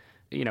yet.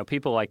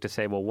 People like to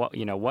say, well,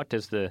 what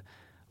does the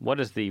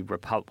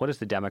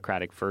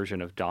Democratic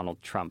version of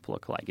Donald Trump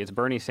look like? Is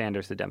Bernie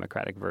Sanders the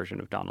Democratic version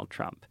of Donald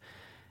Trump?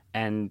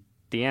 And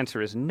the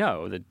answer is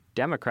no. The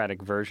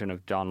Democratic version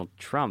of Donald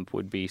Trump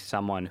would be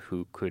someone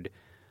who could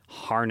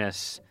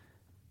harness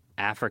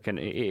African,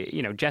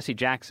 Jesse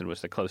Jackson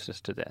was the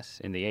closest to this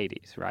in the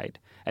 80s, right?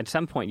 At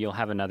some point you'll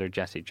have another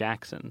Jesse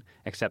Jackson,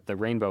 except the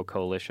Rainbow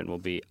Coalition will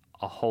be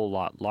a whole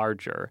lot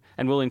larger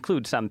and will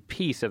include some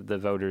piece of the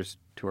voters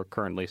who are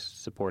currently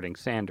supporting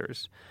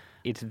Sanders.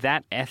 It's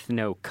that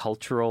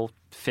ethno-cultural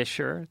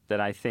fissure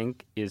that I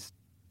think is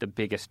the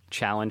biggest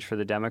challenge for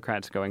the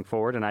Democrats going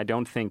forward, and I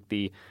don't think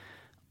the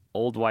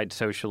old white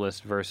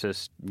socialist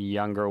versus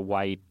younger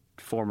white,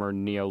 former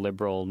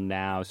neoliberal,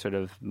 now sort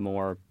of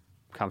more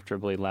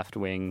comfortably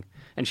left-wing,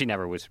 and she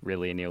never was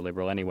really a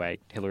neoliberal anyway,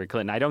 Hillary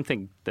Clinton. I don't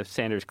think the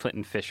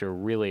Sanders-Clinton fissure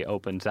really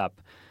opens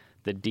up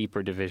the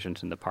deeper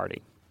divisions in the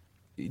party.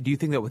 Do you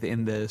think that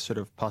within the sort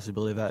of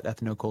possibility of that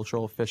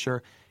ethnocultural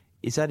fissure,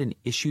 is that an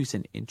issues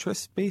and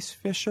interest-based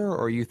fissure,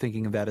 or are you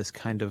thinking of that as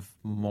kind of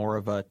more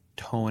of a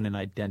tone and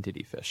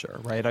identity fissure,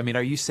 right? I mean,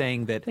 are you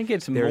saying that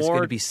there's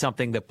going to be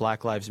something that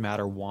Black Lives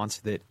Matter wants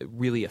that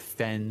really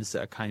offends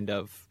a kind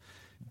of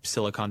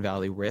Silicon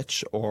Valley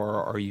rich,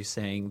 or are you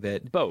saying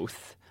that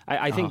both?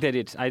 I think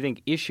that I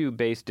think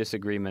issue-based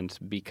disagreements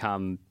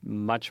become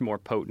much more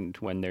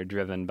potent when they're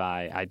driven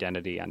by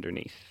identity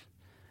underneath.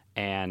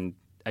 And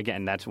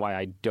again, that's why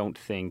I don't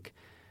think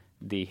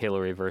the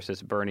Hillary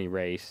versus Bernie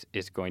race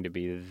is going to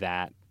be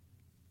that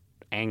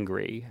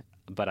angry,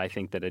 but I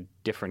think that a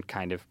different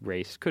kind of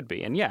race could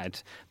be. And yeah,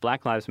 it's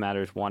Black Lives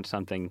Matter wants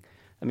something.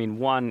 I mean,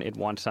 one, it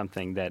wants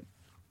something that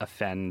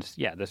offends,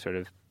 the sort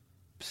of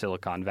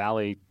Silicon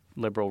Valley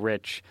liberal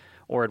rich,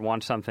 or it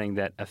wants something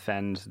that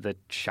offends the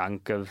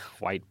chunk of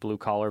white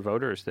blue-collar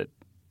voters that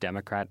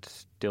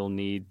Democrats still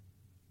need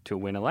to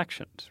win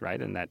elections,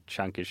 right? And that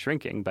chunk is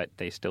shrinking, but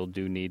they still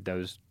do need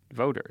those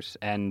voters.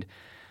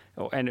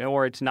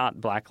 Or it's not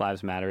Black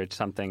Lives Matter, it's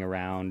something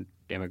around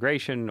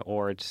immigration,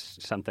 or it's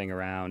something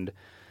around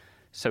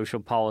social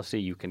policy.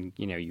 You can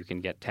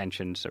get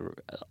tensions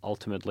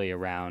ultimately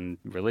around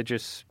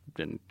religious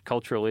and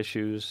cultural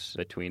issues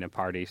between a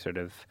party sort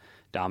of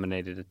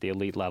dominated at the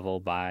elite level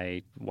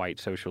by white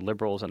social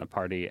liberals and a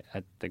party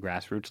at the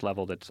grassroots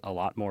level that's a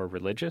lot more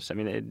religious. I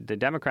mean, the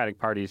Democratic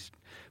Party's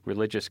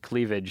religious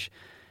cleavage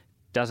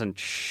doesn't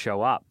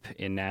show up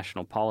in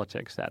national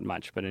politics that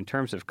much, but in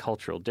terms of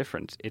cultural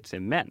difference, it's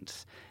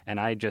immense. And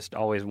I just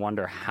always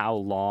wonder how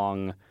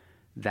long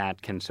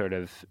that can sort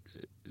of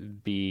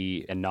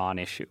be a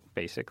non-issue,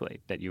 basically,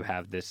 that you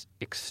have this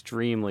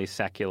extremely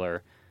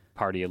secular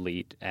party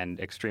elite and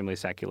extremely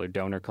secular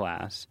donor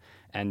class,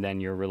 and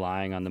then you're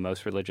relying on the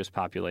most religious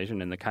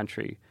population in the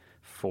country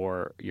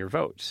for your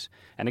votes.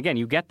 And again,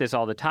 you get this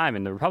all the time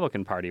in the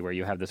Republican Party, where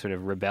you have the sort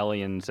of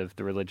rebellions of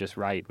the religious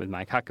right with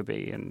Mike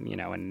Huckabee,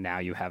 and now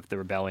you have the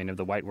rebellion of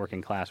the white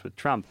working class with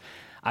Trump.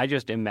 I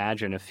just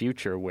imagine a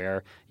future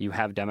where you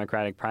have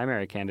Democratic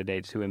primary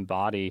candidates who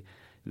embody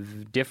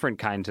different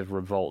kinds of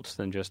revolts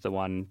than just the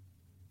one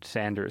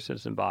Sanders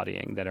is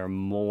embodying, that are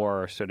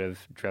more sort of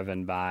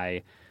driven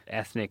by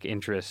ethnic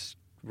interest,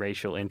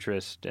 racial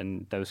interest,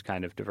 and those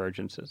kind of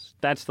divergences.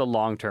 That's the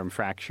long-term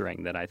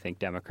fracturing that I think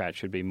Democrats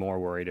should be more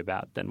worried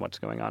about than what's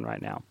going on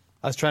right now.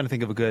 I was trying to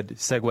think of a good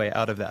segue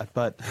out of that,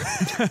 but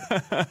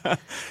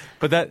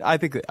that I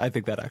think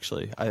that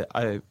actually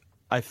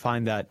I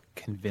find that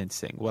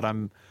convincing.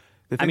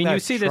 You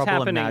see this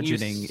happening. You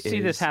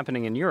see this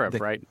happening in Europe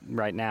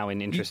right now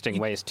in interesting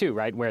ways too,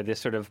 right? Where this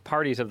sort of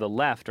parties of the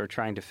left are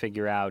trying to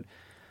figure out.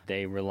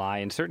 They rely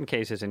in certain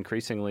cases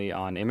increasingly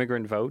on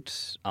immigrant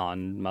votes,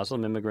 on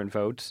Muslim immigrant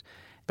votes.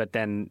 But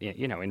then,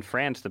 in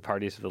France, the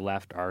parties of the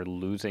left are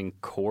losing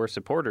core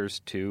supporters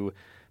to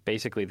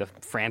basically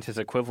France's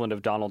equivalent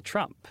of Donald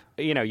Trump.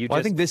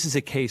 I think this is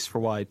a case for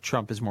why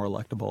Trump is more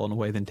electable in a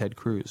way than Ted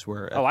Cruz.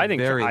 I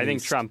think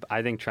Trump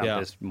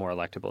is more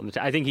electable.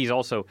 I think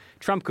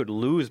Trump could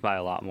lose by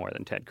a lot more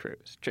than Ted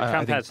Cruz.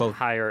 Trump has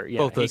higher.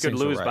 Yeah, he could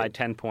lose by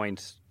 10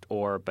 points,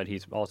 but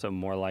he's also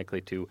more likely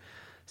to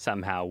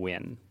somehow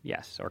win,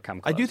 yes, or come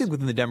close. I do think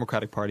within the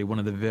Democratic Party, one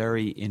of the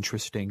very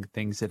interesting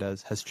things that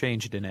has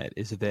changed in it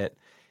is that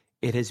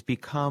it has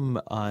become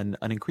an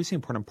increasingly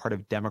important part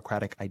of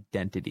Democratic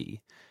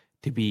identity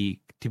to be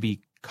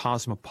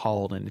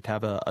cosmopolitan, to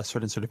have a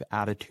certain sort of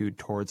attitude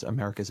towards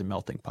America as a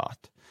melting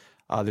pot.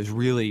 There's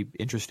really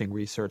interesting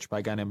research by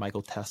a guy named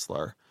Michael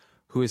Tesler,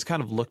 who has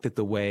kind of looked at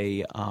the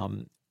way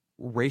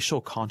racial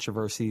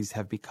controversies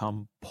have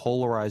become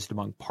polarized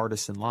among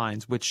partisan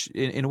lines, which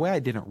in a way I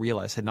didn't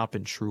realize had not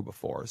been true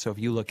before. So if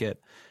you look at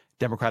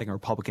Democratic and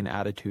Republican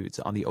attitudes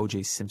on the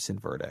O.J. Simpson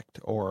verdict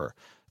or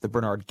the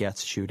Bernard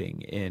Goetz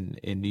shooting in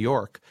New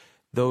York,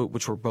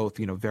 which were both,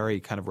 very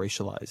kind of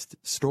racialized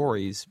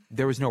stories,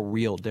 there was no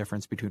real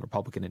difference between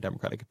Republican and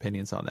Democratic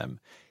opinions on them.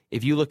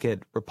 If you look at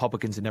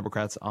Republicans and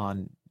Democrats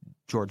on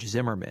George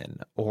Zimmerman,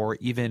 or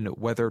even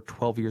whether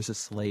 12 Years a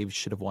Slave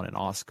should have won an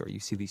Oscar. You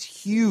see these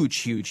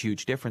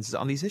huge differences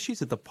on these issues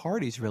that the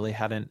parties really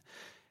hadn't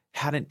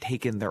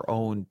taken their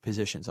own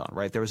positions on,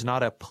 right? There was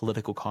not a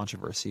political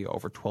controversy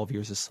over 12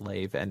 Years a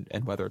Slave and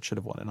whether it should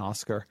have won an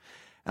Oscar.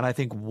 And I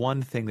think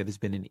one thing that has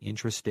been an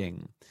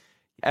interesting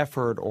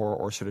effort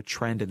or sort of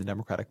trend in the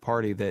Democratic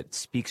Party that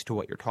speaks to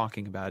what you're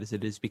talking about is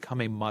it has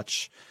become a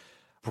much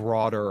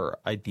broader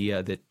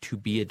idea that to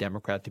be a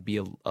Democrat, to be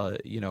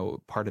a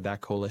part of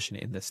that coalition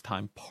in this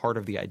time, part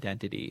of the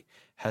identity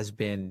has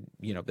been,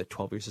 that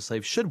 12 Years a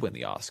Slave should win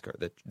the Oscar,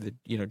 that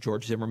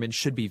George Zimmerman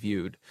should be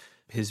viewed,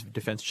 his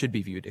defense should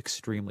be viewed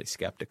extremely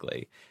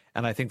skeptically.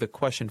 And I think the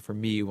question for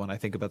me when I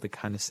think about the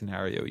kind of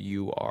scenario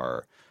you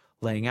are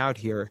laying out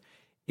here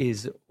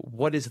is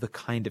what is the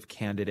kind of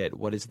candidate,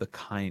 what is the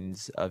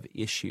kinds of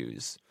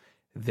issues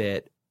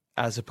that,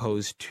 as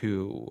opposed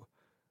to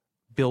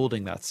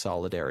building that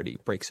solidarity,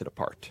 breaks it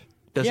apart.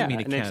 Doesn't mean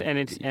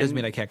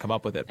I can't come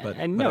up with it, but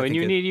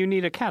you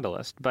need a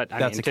catalyst. But I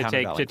mean,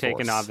 to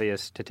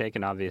take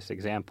an obvious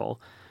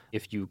example,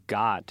 if you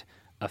got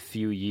a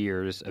few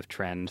years of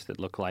trends that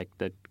look like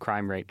the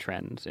crime rate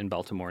trends in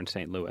Baltimore and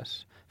St.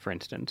 Louis, for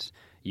instance,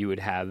 you would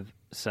have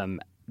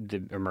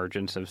the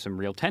emergence of some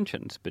real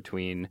tensions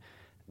between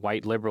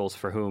white liberals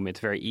for whom it's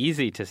very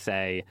easy to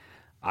say,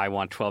 I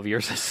want 12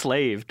 Years a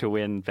Slave to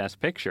win Best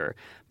Picture,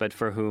 but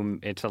for whom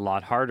it's a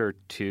lot harder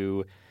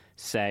to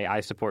say I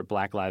support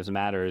Black Lives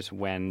Matters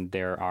when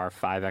there are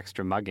 5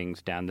 extra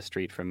muggings down the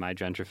street from my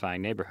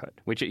gentrifying neighborhood.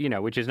 Which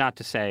is not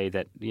to say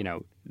that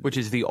which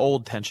is the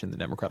old tension in the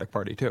Democratic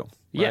Party too. Right?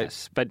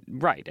 Yes, but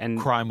right, and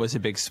crime was a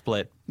big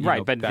split.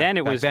 But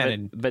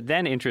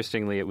then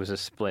interestingly, it was a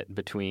split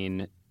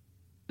between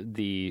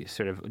the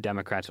sort of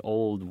Democrats'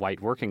 old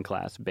white working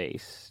class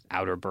base,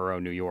 outer borough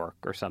New York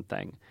or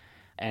something.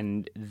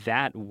 And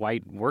that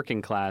white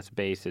working class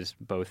base is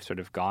both sort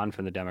of gone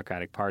from the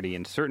Democratic Party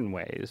in certain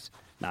ways,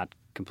 not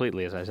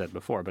completely, as I said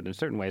before, but in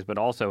certain ways, but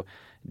also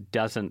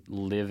doesn't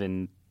live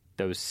in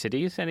those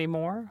cities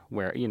anymore,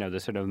 where, the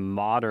sort of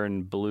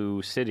modern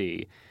blue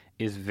city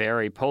is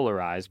very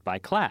polarized by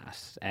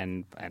class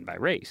and by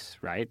race,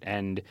 right?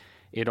 And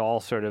it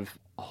all sort of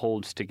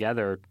holds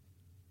together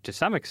to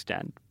some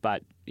extent,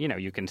 but,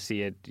 you can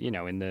see it,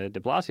 in the de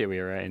Blasio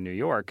era in New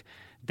York.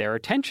 There are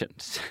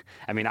tensions.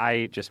 I mean,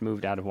 I just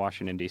moved out of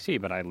Washington, D.C.,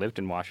 but I lived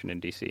in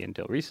Washington, D.C.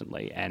 until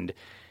recently. And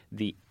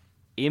the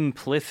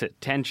implicit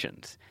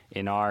tensions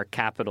in our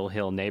Capitol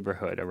Hill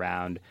neighborhood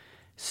around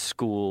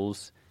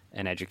schools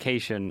and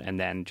education, and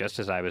then just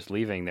as I was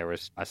leaving, there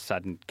was a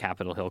sudden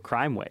Capitol Hill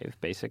crime wave,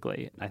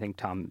 basically. I think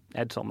Tom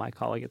Edsall, my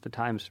colleague at the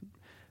Times,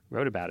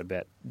 wrote about it a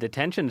bit. The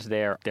tensions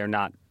there, they're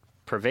not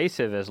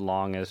pervasive as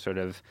long as sort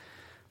of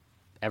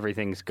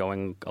everything's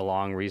going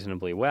along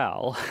reasonably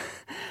well.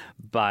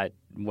 But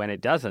when it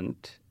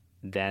doesn't,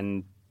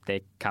 then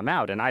they come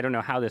out. And I don't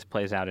know how this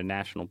plays out in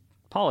national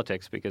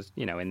politics because,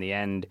 in the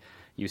end,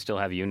 you still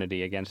have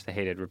unity against the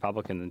hated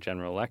Republican in the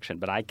general election.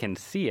 But I can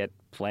see it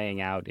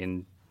playing out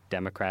in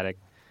Democratic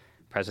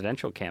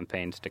presidential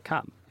campaigns to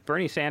come.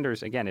 Bernie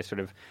Sanders, again,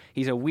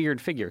 he's a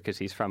weird figure because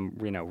he's from,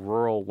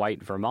 rural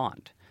white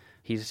Vermont.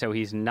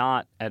 He's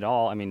not at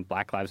all. I mean,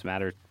 Black Lives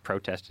Matter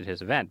protested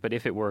his event, but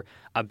if it were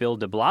a Bill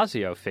de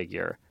Blasio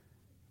figure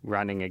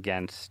running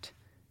against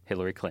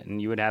Hillary Clinton,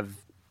 you would have,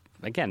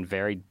 again,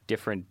 very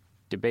different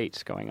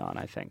debates going on,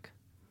 I think.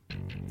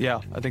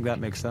 Yeah, I think that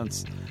makes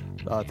sense.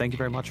 Thank you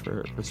very much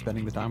for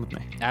spending the time with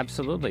me.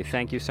 Absolutely.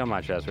 Thank you so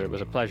much, Ezra. It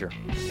was a pleasure.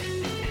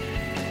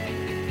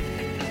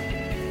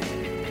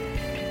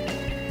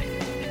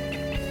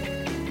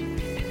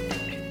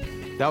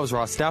 That was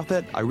Ross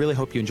Douthat. I really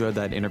hope you enjoyed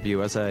that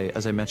interview. As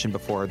I mentioned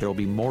before, there will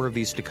be more of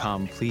these to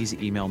come. Please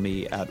email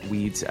me at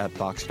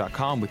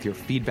weeds@vox.com with your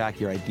feedback,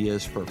 your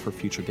ideas for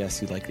future guests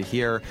you'd like to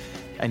hear,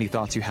 any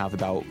thoughts you have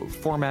about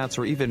formats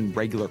or even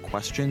regular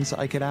questions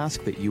I could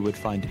ask that you would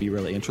find to be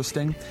really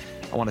interesting.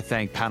 I want to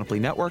thank Panoply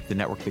Network, the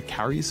network that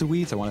carries the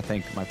Weeds. I want to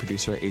thank my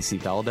producer, AC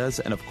Valdez,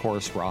 and of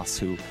course, Ross,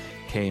 who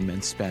came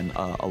and spent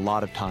a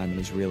lot of time and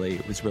was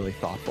really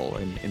thoughtful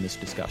in this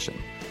discussion.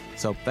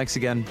 So thanks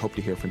again. Hope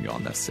to hear from you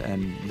on this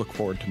and look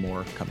forward to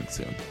more coming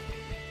soon.